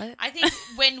 what? I think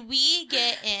when we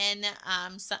get in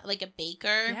like a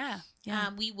baker,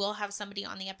 we will have somebody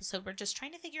on the episode. We're just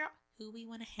trying to figure out who we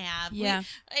want to have. Yeah.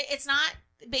 It's not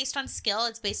based on skill.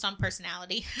 It's based on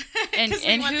personality. and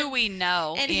who we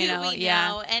know. And you who know, we yeah.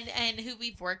 know and who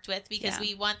we've worked with, because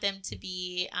we want them to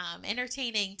be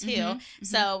entertaining too. Mm-hmm.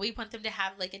 So we want them to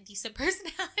have like a decent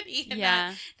personality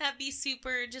and not be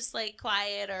super just like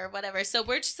quiet or whatever. So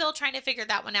we're still trying to figure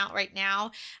that one out right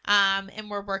now. And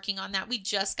we're working on that. We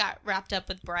just got wrapped up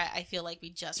with Brett. I feel like we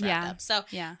just wrapped up. So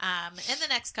in the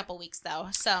next couple weeks though.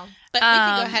 So but we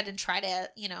can go ahead and try to,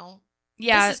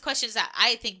 this is questions that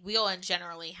I think we'll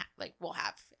generally we'll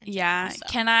have. General, so.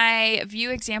 Can I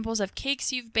view examples of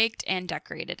cakes you've baked and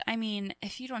decorated? I mean,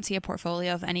 if you don't see a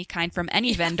portfolio of any kind from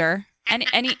any vendor,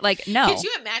 any like, no. Could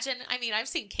you imagine? I mean, I've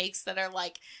seen cakes that are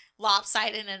like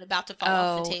lopsided and about to fall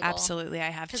off the table. Absolutely, I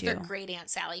have too. Because their great Aunt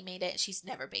Sally made it. She's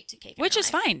never baked a cake, which is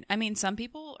fine. I mean, some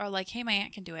people are like, "Hey, my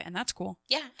aunt can do it," and that's cool.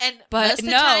 Yeah, but most of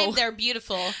the time they're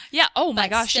beautiful. Yeah. Oh my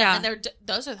gosh. Still, yeah. And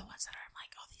those are the ones that are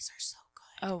like, oh, these are so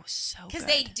good. Oh, so good. Because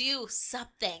they do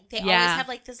something. They always have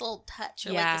like this little touch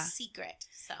or like a secret.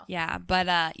 So yeah,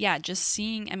 but just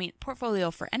seeing. I mean,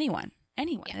 portfolio for anyone.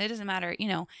 It doesn't matter.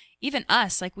 Even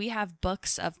us, like we have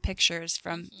books of pictures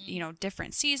from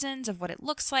different seasons of what it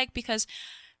looks like, because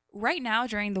right now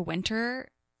during the winter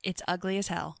it's ugly as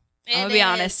hell. I'm gonna be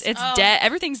honest, it's dead.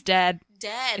 Everything's dead.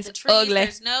 It's the trees, ugly.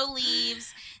 There's no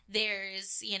leaves.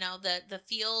 There's the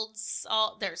fields.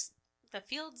 The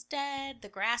field's dead. The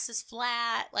grass is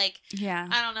flat. Like,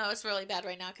 I don't know. It's really bad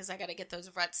right now because I got to get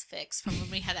those ruts fixed from when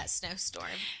we had that snowstorm.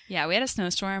 Yeah, we had a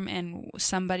snowstorm and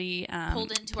somebody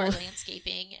pulled into our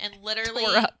landscaping and literally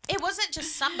it wasn't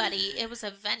just somebody. It was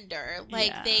a vendor.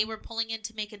 Like they were pulling in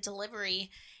to make a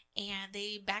delivery. And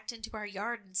they backed into our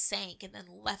yard and sank and then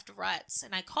left ruts.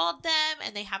 And I called them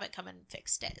and they haven't come and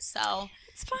fixed it. So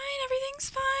it's fine. Everything's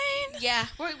fine. Yeah.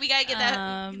 We got to get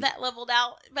that leveled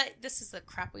out. But this is the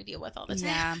crap we deal with all the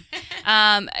time.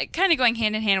 Yeah. Kind of going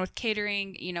hand in hand with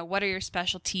catering, what are your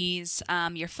specialties?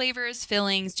 Your flavors,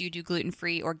 fillings? Do you do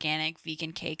gluten-free, organic,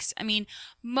 vegan cakes? I mean,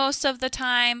 most of the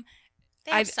time,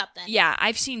 they have something. Yeah,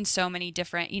 I've seen so many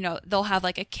different, they'll have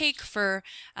like a cake for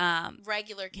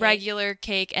regular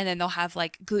cake, and then they'll have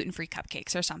like gluten-free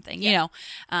cupcakes or something,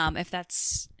 if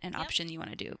that's an option you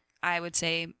want to do. I would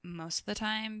say most of the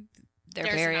time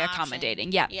they're very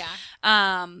accommodating. Yeah. Yeah.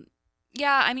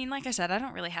 I mean, like I said, I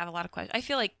don't really have a lot of questions. I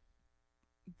feel like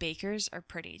bakers are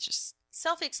pretty just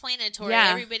self-explanatory.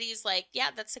 Yeah. Everybody's like, yeah,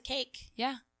 that's a cake.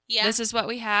 Yeah. Yeah. This is what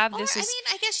we have. I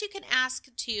guess you can ask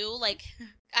too, like,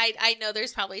 I know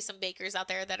there's probably some bakers out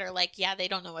there that are like, yeah, they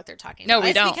don't know what they're talking about. No,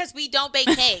 we don't. Because we don't bake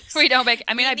cakes. We don't bake.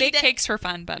 I mean, I bake cakes for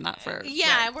fun, but not for.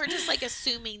 Yeah, we're just like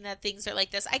assuming that things are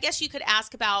like this. I guess you could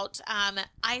ask about,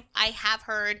 I have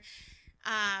heard,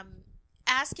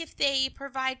 ask if they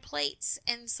provide plates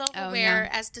and silverware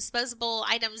as disposable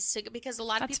items because a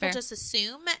lot of people just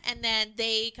assume, and then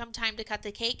they come time to cut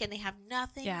the cake and they have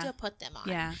nothing to put them on.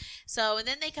 Yeah. So, and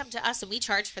then they come to us and we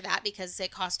charge for that because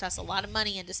it cost us a lot of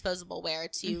money in disposable ware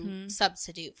to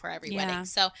substitute for every wedding.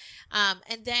 So,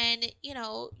 and then,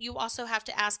 you also have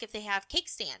to ask if they have cake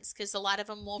stands because a lot of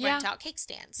them will rent out cake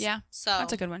stands. Yeah. So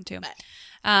that's a good one too.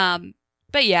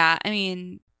 But yeah, I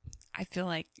mean, I feel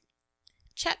like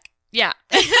check. Yeah.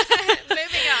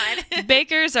 Moving on.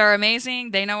 Bakers are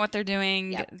amazing. They know what they're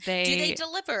doing. Yep. Do they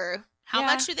deliver? How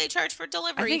much do they charge for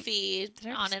delivery fee?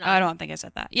 On and on. I don't think I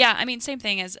said that. Yeah. I mean, same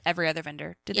thing as every other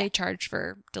vendor. Do they charge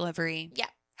for delivery? Yeah.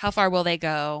 How far will they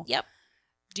go? Yep.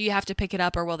 Do you have to pick it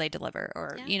up or will they deliver?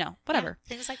 Or, whatever. Yeah,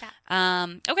 things like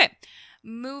that. Okay.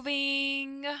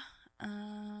 Moving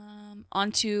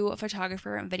on to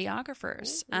photographer and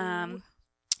videographers.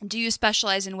 Do you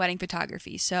specialize in wedding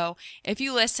photography? So if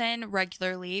you listen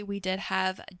regularly, we did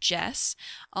have Jess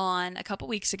on a couple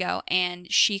weeks ago,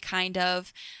 and she kind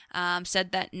of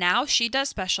said that now she does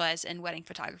specialize in wedding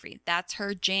photography. That's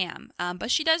her jam. But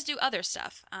she does do other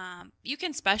stuff. You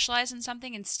can specialize in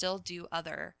something and still do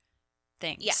other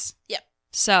things. Yeah. Yep.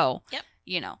 So,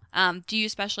 do you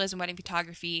specialize in wedding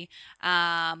photography?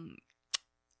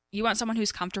 You want someone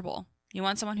who's comfortable. You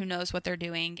want someone who knows what they're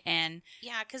doing, and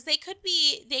because they could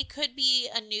be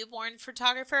a newborn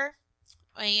photographer,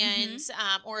 and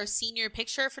or a senior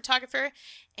picture photographer,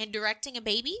 and directing a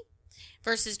baby,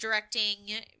 versus directing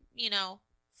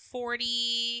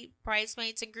 40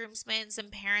 bridesmaids and groomsmen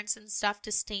and parents and stuff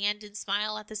to stand and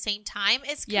smile at the same time.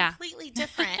 It's completely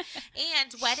different.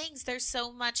 And weddings, there's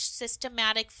so much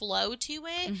systematic flow to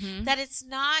it that it's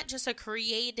not just a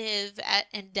creative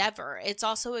endeavor. It's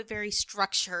also a very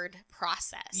structured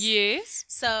process. Yes.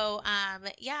 So,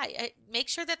 make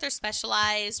sure that they're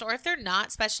specialized, or if they're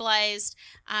not specialized,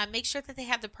 make sure that they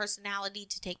have the personality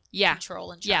to take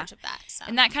control and charge of that. So.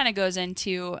 And that kind of goes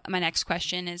into my next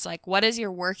question is like, what is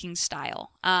your working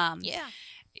style?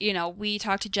 you know, we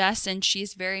talked to Jess, and she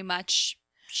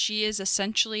is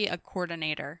essentially a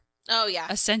coordinator. Oh, yeah.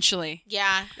 Essentially.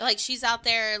 Yeah. Like, she's out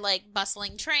there, like,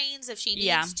 bustling trains if she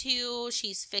needs to.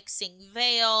 She's fixing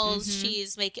veils.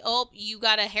 She's making, you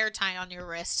got a hair tie on your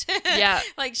wrist. Yeah.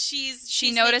 Like, she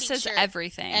notices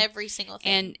everything. Every single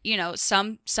thing. And, you know,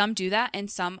 some do that, and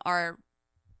some are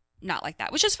not like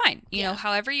that, which is fine. You know,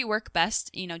 however you work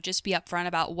best, you know, just be upfront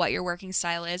about what your working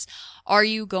style is. Are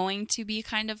you going to be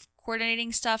kind of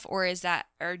coordinating stuff, or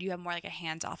do you have more like a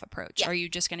hands-off approach? Yeah. Are you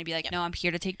just going to be like, no, I'm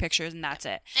here to take pictures and that's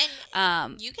it?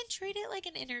 And you can treat it like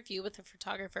an interview with a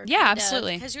photographer. Yeah,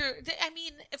 absolutely. Because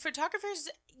photographers,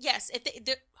 yes, if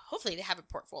hopefully they have a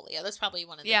portfolio. That's probably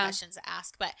one of the questions to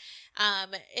ask. But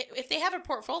if they have a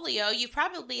portfolio, you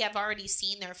probably have already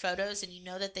seen their photos and you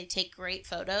know that they take great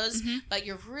photos, but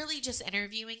you're really just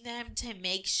interviewing them to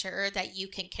make sure that you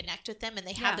can connect with them and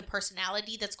they have the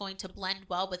personality that's going to blend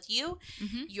well with you,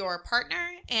 your partner,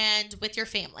 and with your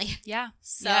family. Yeah.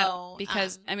 So,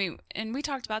 because, I mean, and we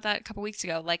talked about that a couple weeks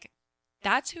ago, like,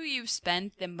 that's who you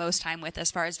spend the most time with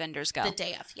as far as vendors go. The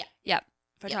day of, Yep.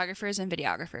 Photographers and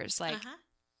videographers. Like,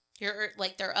 you're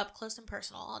like, they're up close and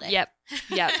personal all day.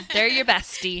 Yep. They're your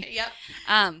bestie. Yep.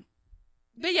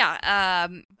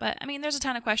 But I mean, there's a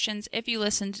ton of questions. If you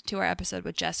listened to our episode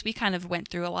with Jess, we kind of went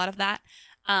through a lot of that.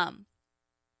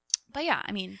 But yeah,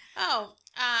 I mean. I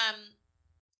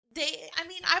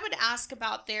would ask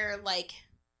about their like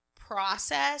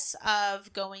process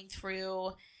of going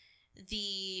through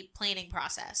the planning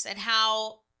process and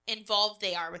how involved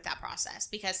they are with that process,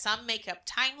 because some make up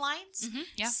timelines,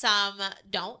 some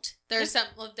don't. There's some,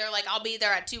 they're like, I'll be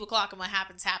there at 2:00 and what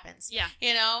happens. Yeah.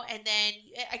 You know, and then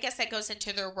I guess that goes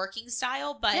into their working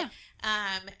style, but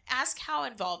ask how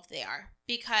involved they are,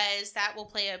 because that will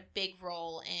play a big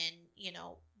role in, you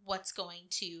know, what's going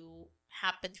to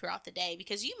happen throughout the day,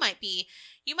 because you might be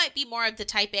more of the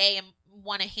type A and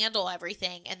want to handle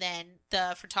everything, and then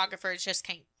the photographers just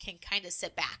can kind of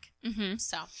sit back.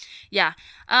 So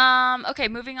okay,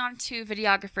 moving on to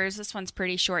videographers. This one's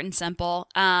pretty short and simple.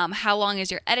 How long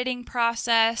is your editing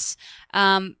process?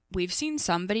 We've seen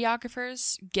some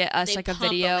videographers get us like a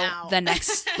video the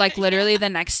next, like literally the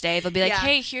next day. They'll be like,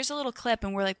 hey, here's a little clip,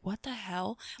 and we're like, what the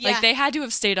hell? Like, they had to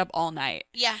have stayed up all night.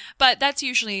 But that's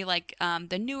usually like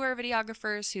the newer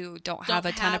videographers who don't have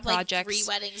a ton of projects.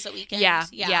 Like 3 weddings a weekend.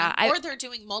 Or they're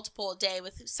doing multiple a day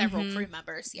with several crew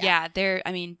members.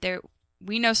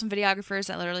 We know some videographers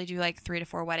that literally do like 3 to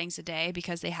 4 weddings a day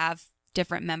because they have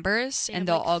different members and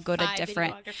they'll all go to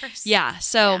different.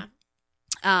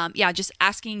 Just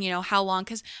asking, you know, how long,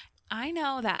 because I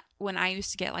know that when I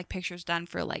used to get like pictures done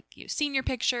for like senior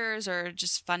pictures or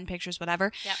just fun pictures,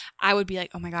 whatever, I would be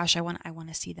like, oh my gosh, I want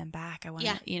to see them back. I want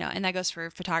to, you know, and that goes for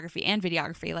photography and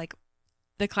videography. Like,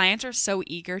 the clients are so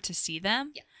eager to see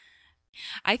them.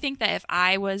 I think that if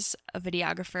I was a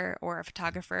videographer or a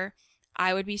photographer,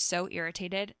 I would be so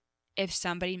irritated if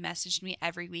somebody messaged me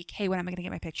every week, hey, when am I going to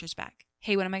get my pictures back?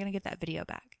 Hey, when am I going to get that video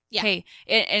back? Hey,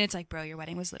 and it's like, bro, your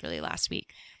wedding was literally last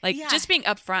week. Like, just being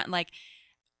upfront, like,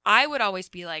 I would always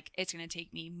be like, it's going to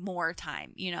take me more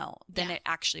time, you know, than it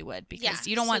actually would, because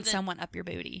you don't want someone up your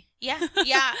booty.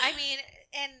 I mean,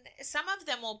 and some of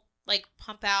them will like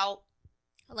pump out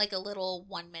like a little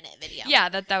 1-minute video. Yeah,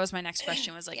 that was my next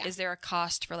question, was like, is there a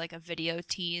cost for like a video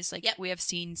tease? Like, we have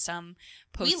seen some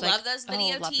posts. We love those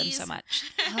video teas. Love them so much.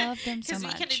 Love them so much. Because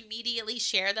we can immediately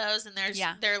share those, and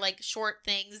they're like short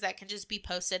things that can just be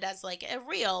posted as like a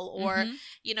reel or,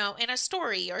 you know, in a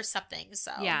story or something.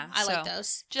 So I like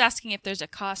those. Just asking if there's a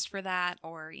cost for that,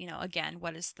 or, you know, again,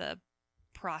 what is the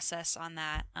process on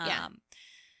that? But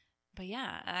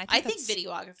I think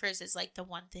videographers is like the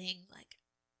one thing, like,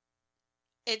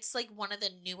 it's like one of the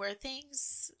newer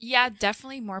things. Yeah,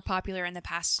 definitely more popular in the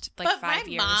past like 5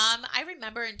 years. But my mom, I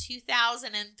remember in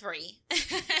 2003.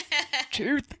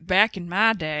 Back in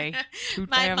my day.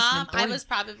 My mom, I was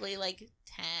probably like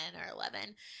 10 or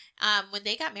 11. When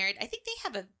they got married, I think they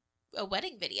have a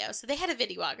wedding video. So they had a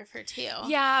videographer too.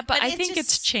 Yeah, but I think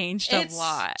it's changed a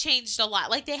lot. Changed a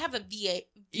lot. Like, they have a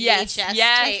VHS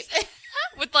tape.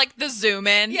 With like the zoom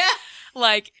in. Yeah.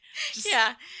 Like, just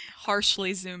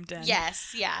harshly zoomed in.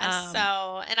 Yes.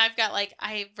 So, and I've got like,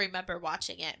 I remember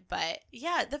watching it, but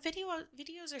the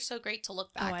videos are so great to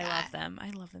look back at. I love them. I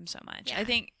love them so much. I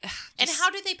think. And how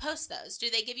do they post those? Do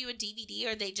they give you a DVD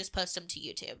or they just post them to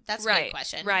YouTube? That's a good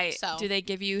question. Right. So, do they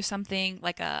give you something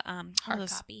like a hard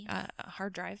copy, a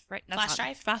hard drive? Right. Flash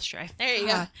drive. There you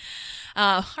go.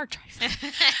 Hard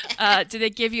drive. Do they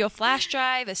give you a flash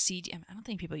drive, a CD? I don't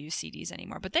think people use CDs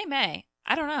anymore, but they may.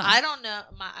 I don't know. I don't know.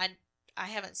 I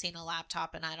haven't seen a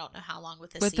laptop and I don't know how long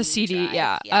with the CD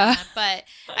drive. yeah. But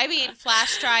I mean,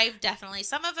 flash drive, definitely.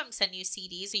 Some of them send you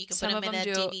CDs, so you can Some put them in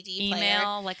a DVD email,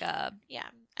 player. like a Yeah,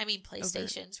 I mean,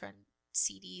 PlayStations run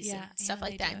CDs Yeah, and stuff yeah,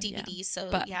 like they that, do, DVDs. yeah. So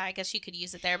But- yeah, I guess you could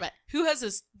use it there. But who has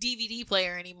this DVD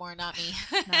player anymore? Not me.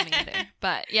 not me either.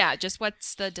 But yeah, just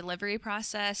what's the delivery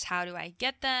process? How do I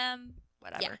get them?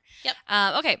 Whatever. Yep.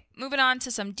 Okay, moving on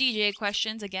to some DJ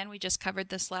questions. Again, we just covered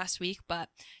this last week, but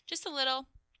just a little.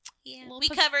 Yeah, Little we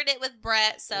pos- covered it with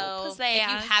Brett. So little if you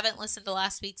pizzazz. haven't listened to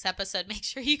last week's episode, make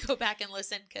sure you go back and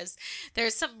listen because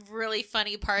there's some really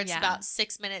funny parts Yeah. about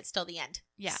 6 minutes till the end.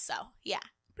 Yeah. So yeah.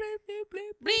 Bleep,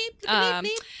 Bleep, bleep, bleep.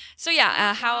 So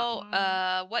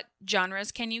yeah, what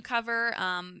genres can you cover?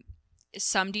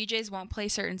 Some DJs won't play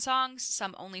certain songs.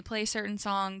 Some only play certain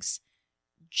songs.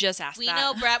 Just ask We that.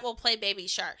 know Brett will play Baby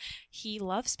Shark. He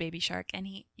loves Baby Shark, and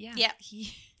Yep.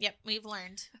 he. Yep, we've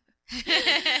learned.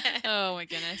 Oh my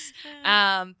goodness.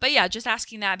 But yeah, just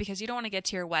asking that because you don't want to get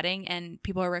to your wedding and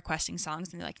people are requesting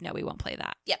songs and they're like, no, we won't play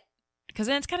that. Yep. Because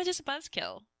then it's kind of just a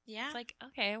buzzkill. Yeah, It's like,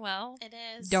 okay, well, it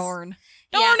is. darn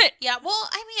Yeah, it. Yeah, well,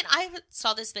 I mean, I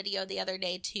saw this video the other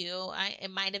day too. It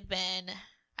might have been,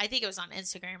 I think it was on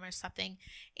Instagram or something,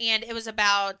 and it was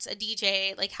about a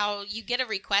DJ, like how you get a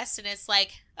request and it's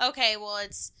like, okay, well,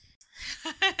 it's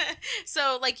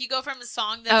so like you go from a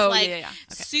song that's Okay.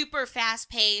 super fast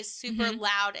paced, super Mhm.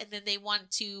 loud, and then they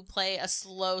want to play a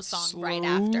slow song right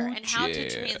Slow after, and how to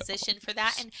jazz. transition for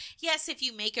that. And yes, if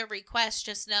you make a request,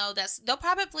 just know they'll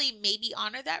probably maybe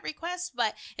honor that request,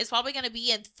 but it's probably going to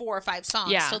be in 4 or 5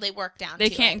 songs Yeah. till they work down. They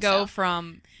to can't it, go so.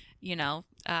 from,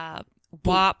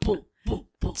 WAP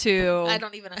to I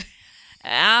don't even know.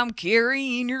 I'm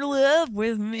carrying your love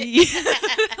with me.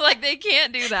 Like, they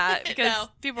can't do that because No.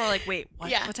 people are like, wait, what?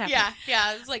 Yeah, What's happening?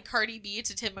 yeah. It's like Cardi B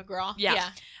to Tim McGraw.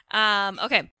 Yeah.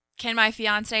 Okay. Can my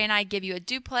fiance and I give you a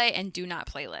do play and do not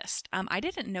playlist? I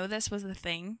didn't know this was a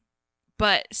thing,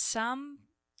 but some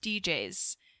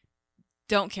DJs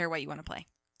don't care what you want to play.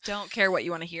 Don't care what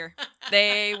you want to hear.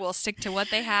 They will stick to what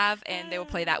they have and they will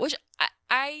play that, which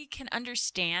I can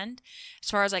understand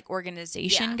as far as like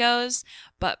organization Yeah. goes,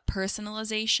 but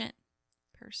personalization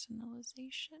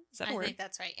is that a I word? think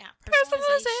that's right. Yeah,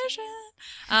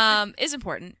 Personalization is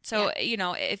important. So,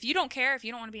 if you don't care, if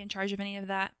you don't want to be in charge of any of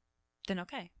that, then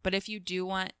okay. But if you do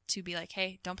want to be like,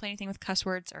 hey, don't play anything with cuss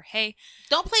words, or hey,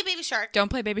 Don't play Baby Shark. don't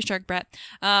play Baby Shark, Brett,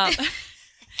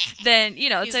 then,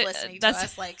 He's listening to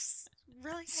us like,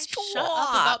 really? Guys, shut up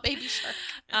about Baby Shark.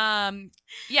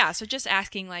 Yeah, so just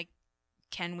asking, like,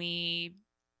 can we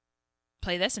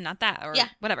play this and not that, or Yeah.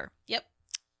 whatever. Yep.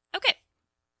 Okay.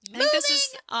 I think this is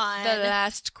Moving on. the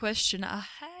last question I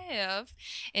have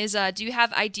is, do you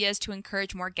have ideas to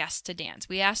encourage more guests to dance?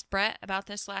 We asked Brett about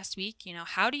this last week.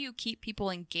 How do you keep people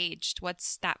engaged?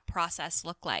 What's that process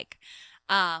look like?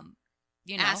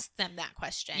 Ask them that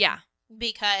question. Yeah.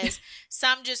 Because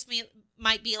some just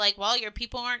might be like, well, your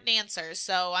people aren't dancers,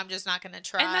 so I'm just not going to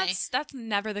try. And that's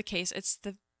never the case. It's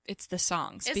the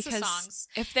songs. It's the because songs.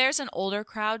 if there's an older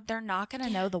crowd, they're not going to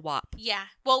know the WAP. Yeah.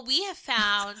 Well, we have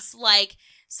found like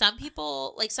some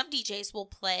people, like some DJs will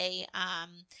play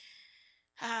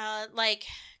like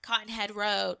Cottonhead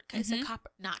Road. Is it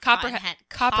not Copperhead.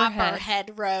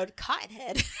 Copperhead Road.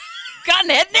 Cottonhead.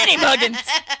 Cottonhead Nanny Muggins.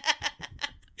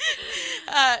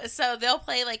 So they'll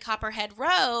play like Copperhead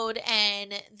Road,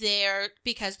 and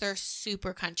because they're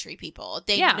super country people,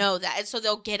 they know that, and so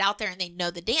they'll get out there and they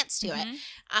know the dance to it.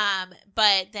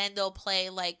 But then they'll play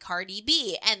like Cardi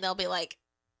B, and they'll be like,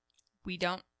 We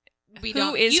don't.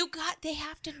 they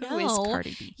have to know. Who is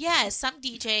Cardi B? Yeah, some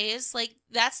DJs, like,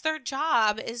 that's their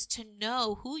job, is to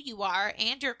know who you are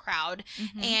and your crowd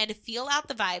and feel out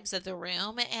the vibes of the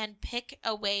room and pick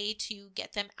a way to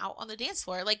get them out on the dance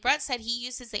floor. Like Brett said, he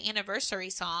uses the anniversary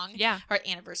song. Yeah. Or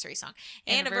anniversary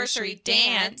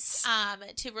dance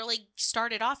to really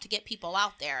start it off to get people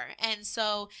out there. And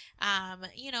so,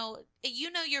 you know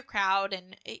your crowd,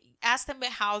 and ask them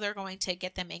about how they're going to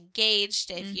get them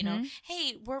engaged. If,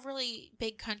 hey, we're really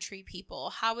big country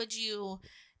people. How would you,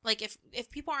 like, if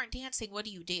people aren't dancing, what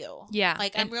do you do? Yeah.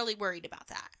 Like, I'm really worried about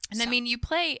that. And I mean, you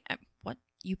pay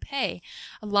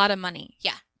a lot of money.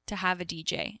 Yeah. To have a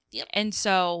DJ. Yep. And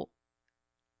so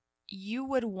you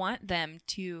would want them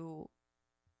to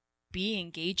be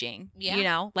engaging.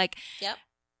 Yeah. Like. Yep.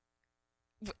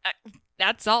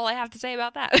 That's all I have to say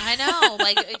about that. I know.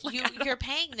 Like, you're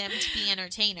paying them to be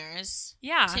entertainers.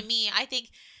 Yeah. To me, I think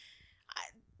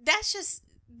that's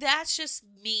just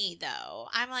me, though.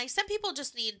 I'm like, some people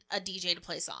just need a DJ to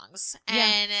play songs,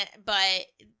 but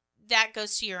that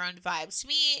goes to your own vibes. To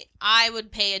me, I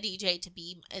would pay a DJ to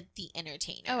be the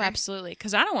entertainer. Oh, absolutely.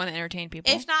 Because I don't want to entertain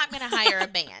people. If not, I'm going to hire a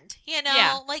band, you know?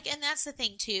 Yeah. Like, and that's the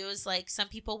thing, too, is like some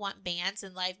people want bands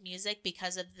and live music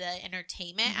because of the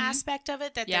entertainment Mhm. aspect of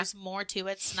it, that Yeah. there's more to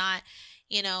it. It's not,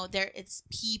 you know, it's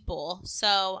people.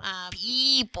 So,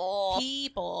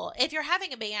 people. If you're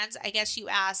having a band, I guess you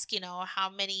ask, you know, how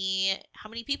many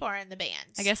people are in the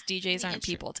band? I guess DJs The aren't instru-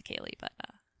 people to Kaylee, but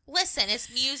Listen, it's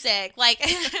music. Like,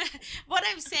 what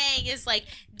I'm saying is, like,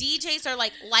 DJs are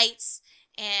like lights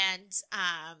and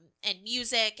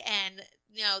music, and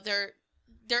you know they're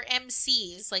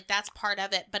MCs. Like, that's part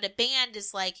of it. But a band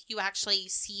is like you actually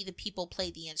see the people play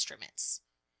the instruments.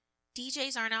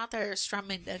 DJs aren't out there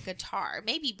strumming the guitar.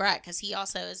 Maybe Brett, because he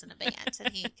also is in a band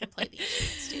and he can play the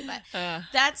instruments too. But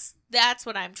that's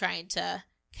what I'm trying to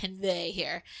convey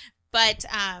here. But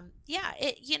yeah,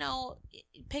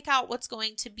 pick out what's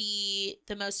going to be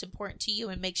the most important to you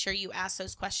and make sure you ask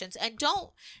those questions. And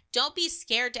don't be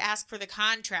scared to ask for the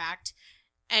contract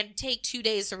and take 2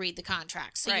 days to read the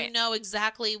contract, so Right. you know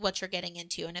exactly what you're getting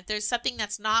into. And if there's something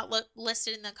that's not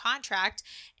listed in the contract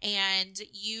and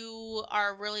you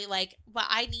are really like, well,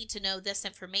 I need to know this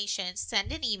information,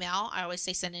 send an email. I always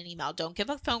say send an email. Don't give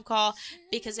a phone call,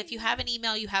 because if you have an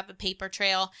email, you have a paper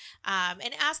trail,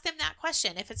 and ask them that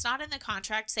question. If it's not in the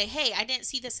contract, say, hey, I didn't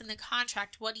see this in the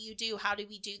contract. What do you do? How do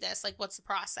we do this? Like, what's the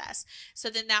process? So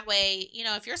then that way, you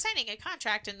know, if you're signing a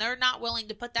contract and they're not willing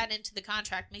to put that into the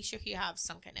contract, make sure you have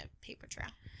some kind of paper trail.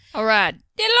 all right.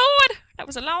 Dear Lord, that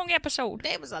was a long episode.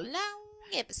 That was a long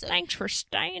episode. Thanks for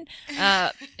staying.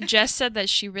 Jess said that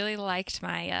she really liked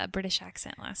my British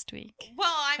accent last week.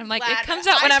 Well, I'm like, glad. it comes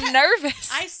out when I'm nervous.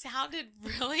 I sounded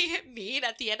really mean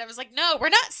at the end. I was like, no, we're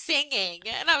not singing.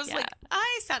 And I was Yeah. like,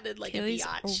 I sounded like Kaylee's a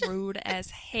biatch. rude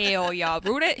as hell, y'all.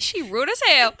 She rude as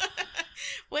hell.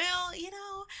 Well, you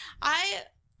know,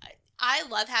 I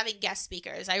love having guest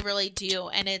speakers. I really do.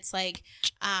 And it's like,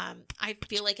 I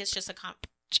feel like it's just a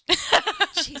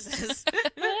Jesus.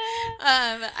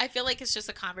 I feel like it's just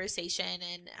a conversation,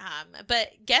 and but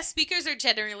guest speakers are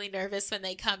generally nervous when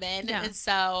they come in, Yeah. and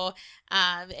so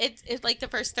it's like the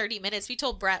first 30 minutes. We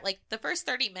told Brett, like, the first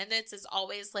 30 minutes is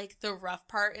always like the rough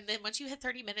part, and then once you hit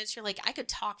 30 minutes, you're like, I could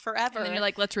talk forever. And then you're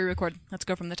like, let's re-record. Let's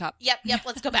go from the top. Yep,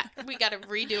 let's go back. We got to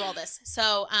redo all this.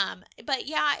 So, but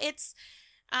yeah, it's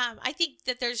I think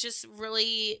that there's just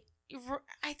really.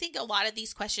 I think a lot of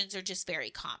these questions are just very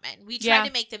common. We try Yeah.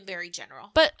 to make them very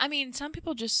general. But, I mean, some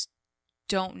people just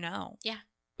don't know. Yeah.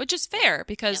 Which is fair,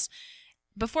 because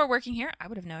before working here, I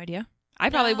would have no idea. I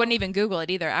probably wouldn't even Google it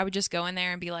either. I would just go in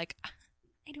there and be like,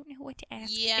 I don't know what to ask.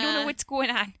 I don't know what's going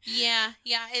on. Yeah.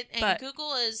 And But-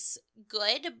 Google is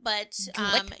good, but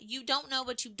Good. you don't know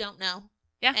what you don't know.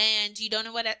 Yeah. And you don't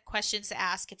know what questions to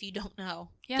ask if you don't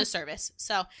know Yeah. the service.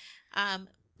 So,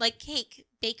 like cake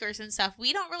bakers and stuff,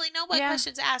 we don't really know what Yeah.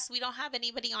 questions to ask. We don't have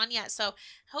anybody on yet. So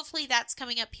hopefully that's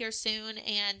coming up here soon,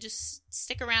 and just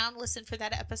stick around, listen for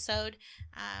that episode.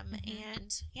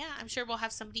 And yeah, I'm sure we'll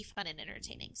have somebody fun and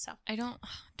entertaining. So We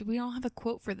don't have a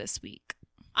quote for this week.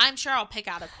 I'm sure I'll pick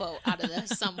out a quote out of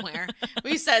this somewhere.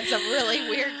 We said some really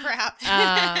weird crap.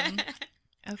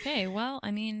 Okay, well, I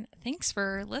mean, thanks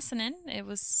for listening. It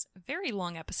was a very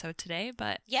long episode today,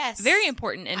 but Yes. very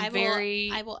important and I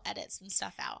will edit some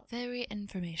stuff out. very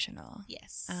informational.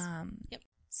 Yes. Yep.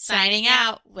 Signing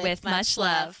out with much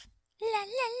love. La la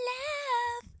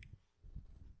love.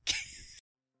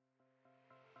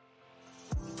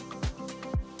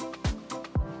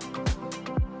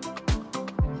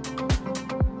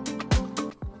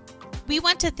 We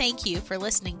want to thank you for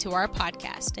listening to our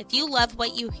podcast. If you love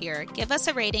what you hear, give us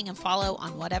a rating and follow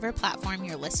on whatever platform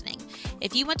you're listening.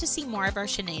 If you want to see more of our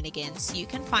shenanigans, you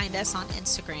can find us on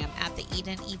Instagram at The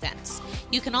Eden Events.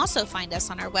 You can also find us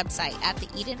on our website at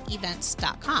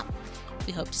theedenevents.com.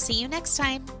 We hope to see you next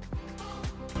time.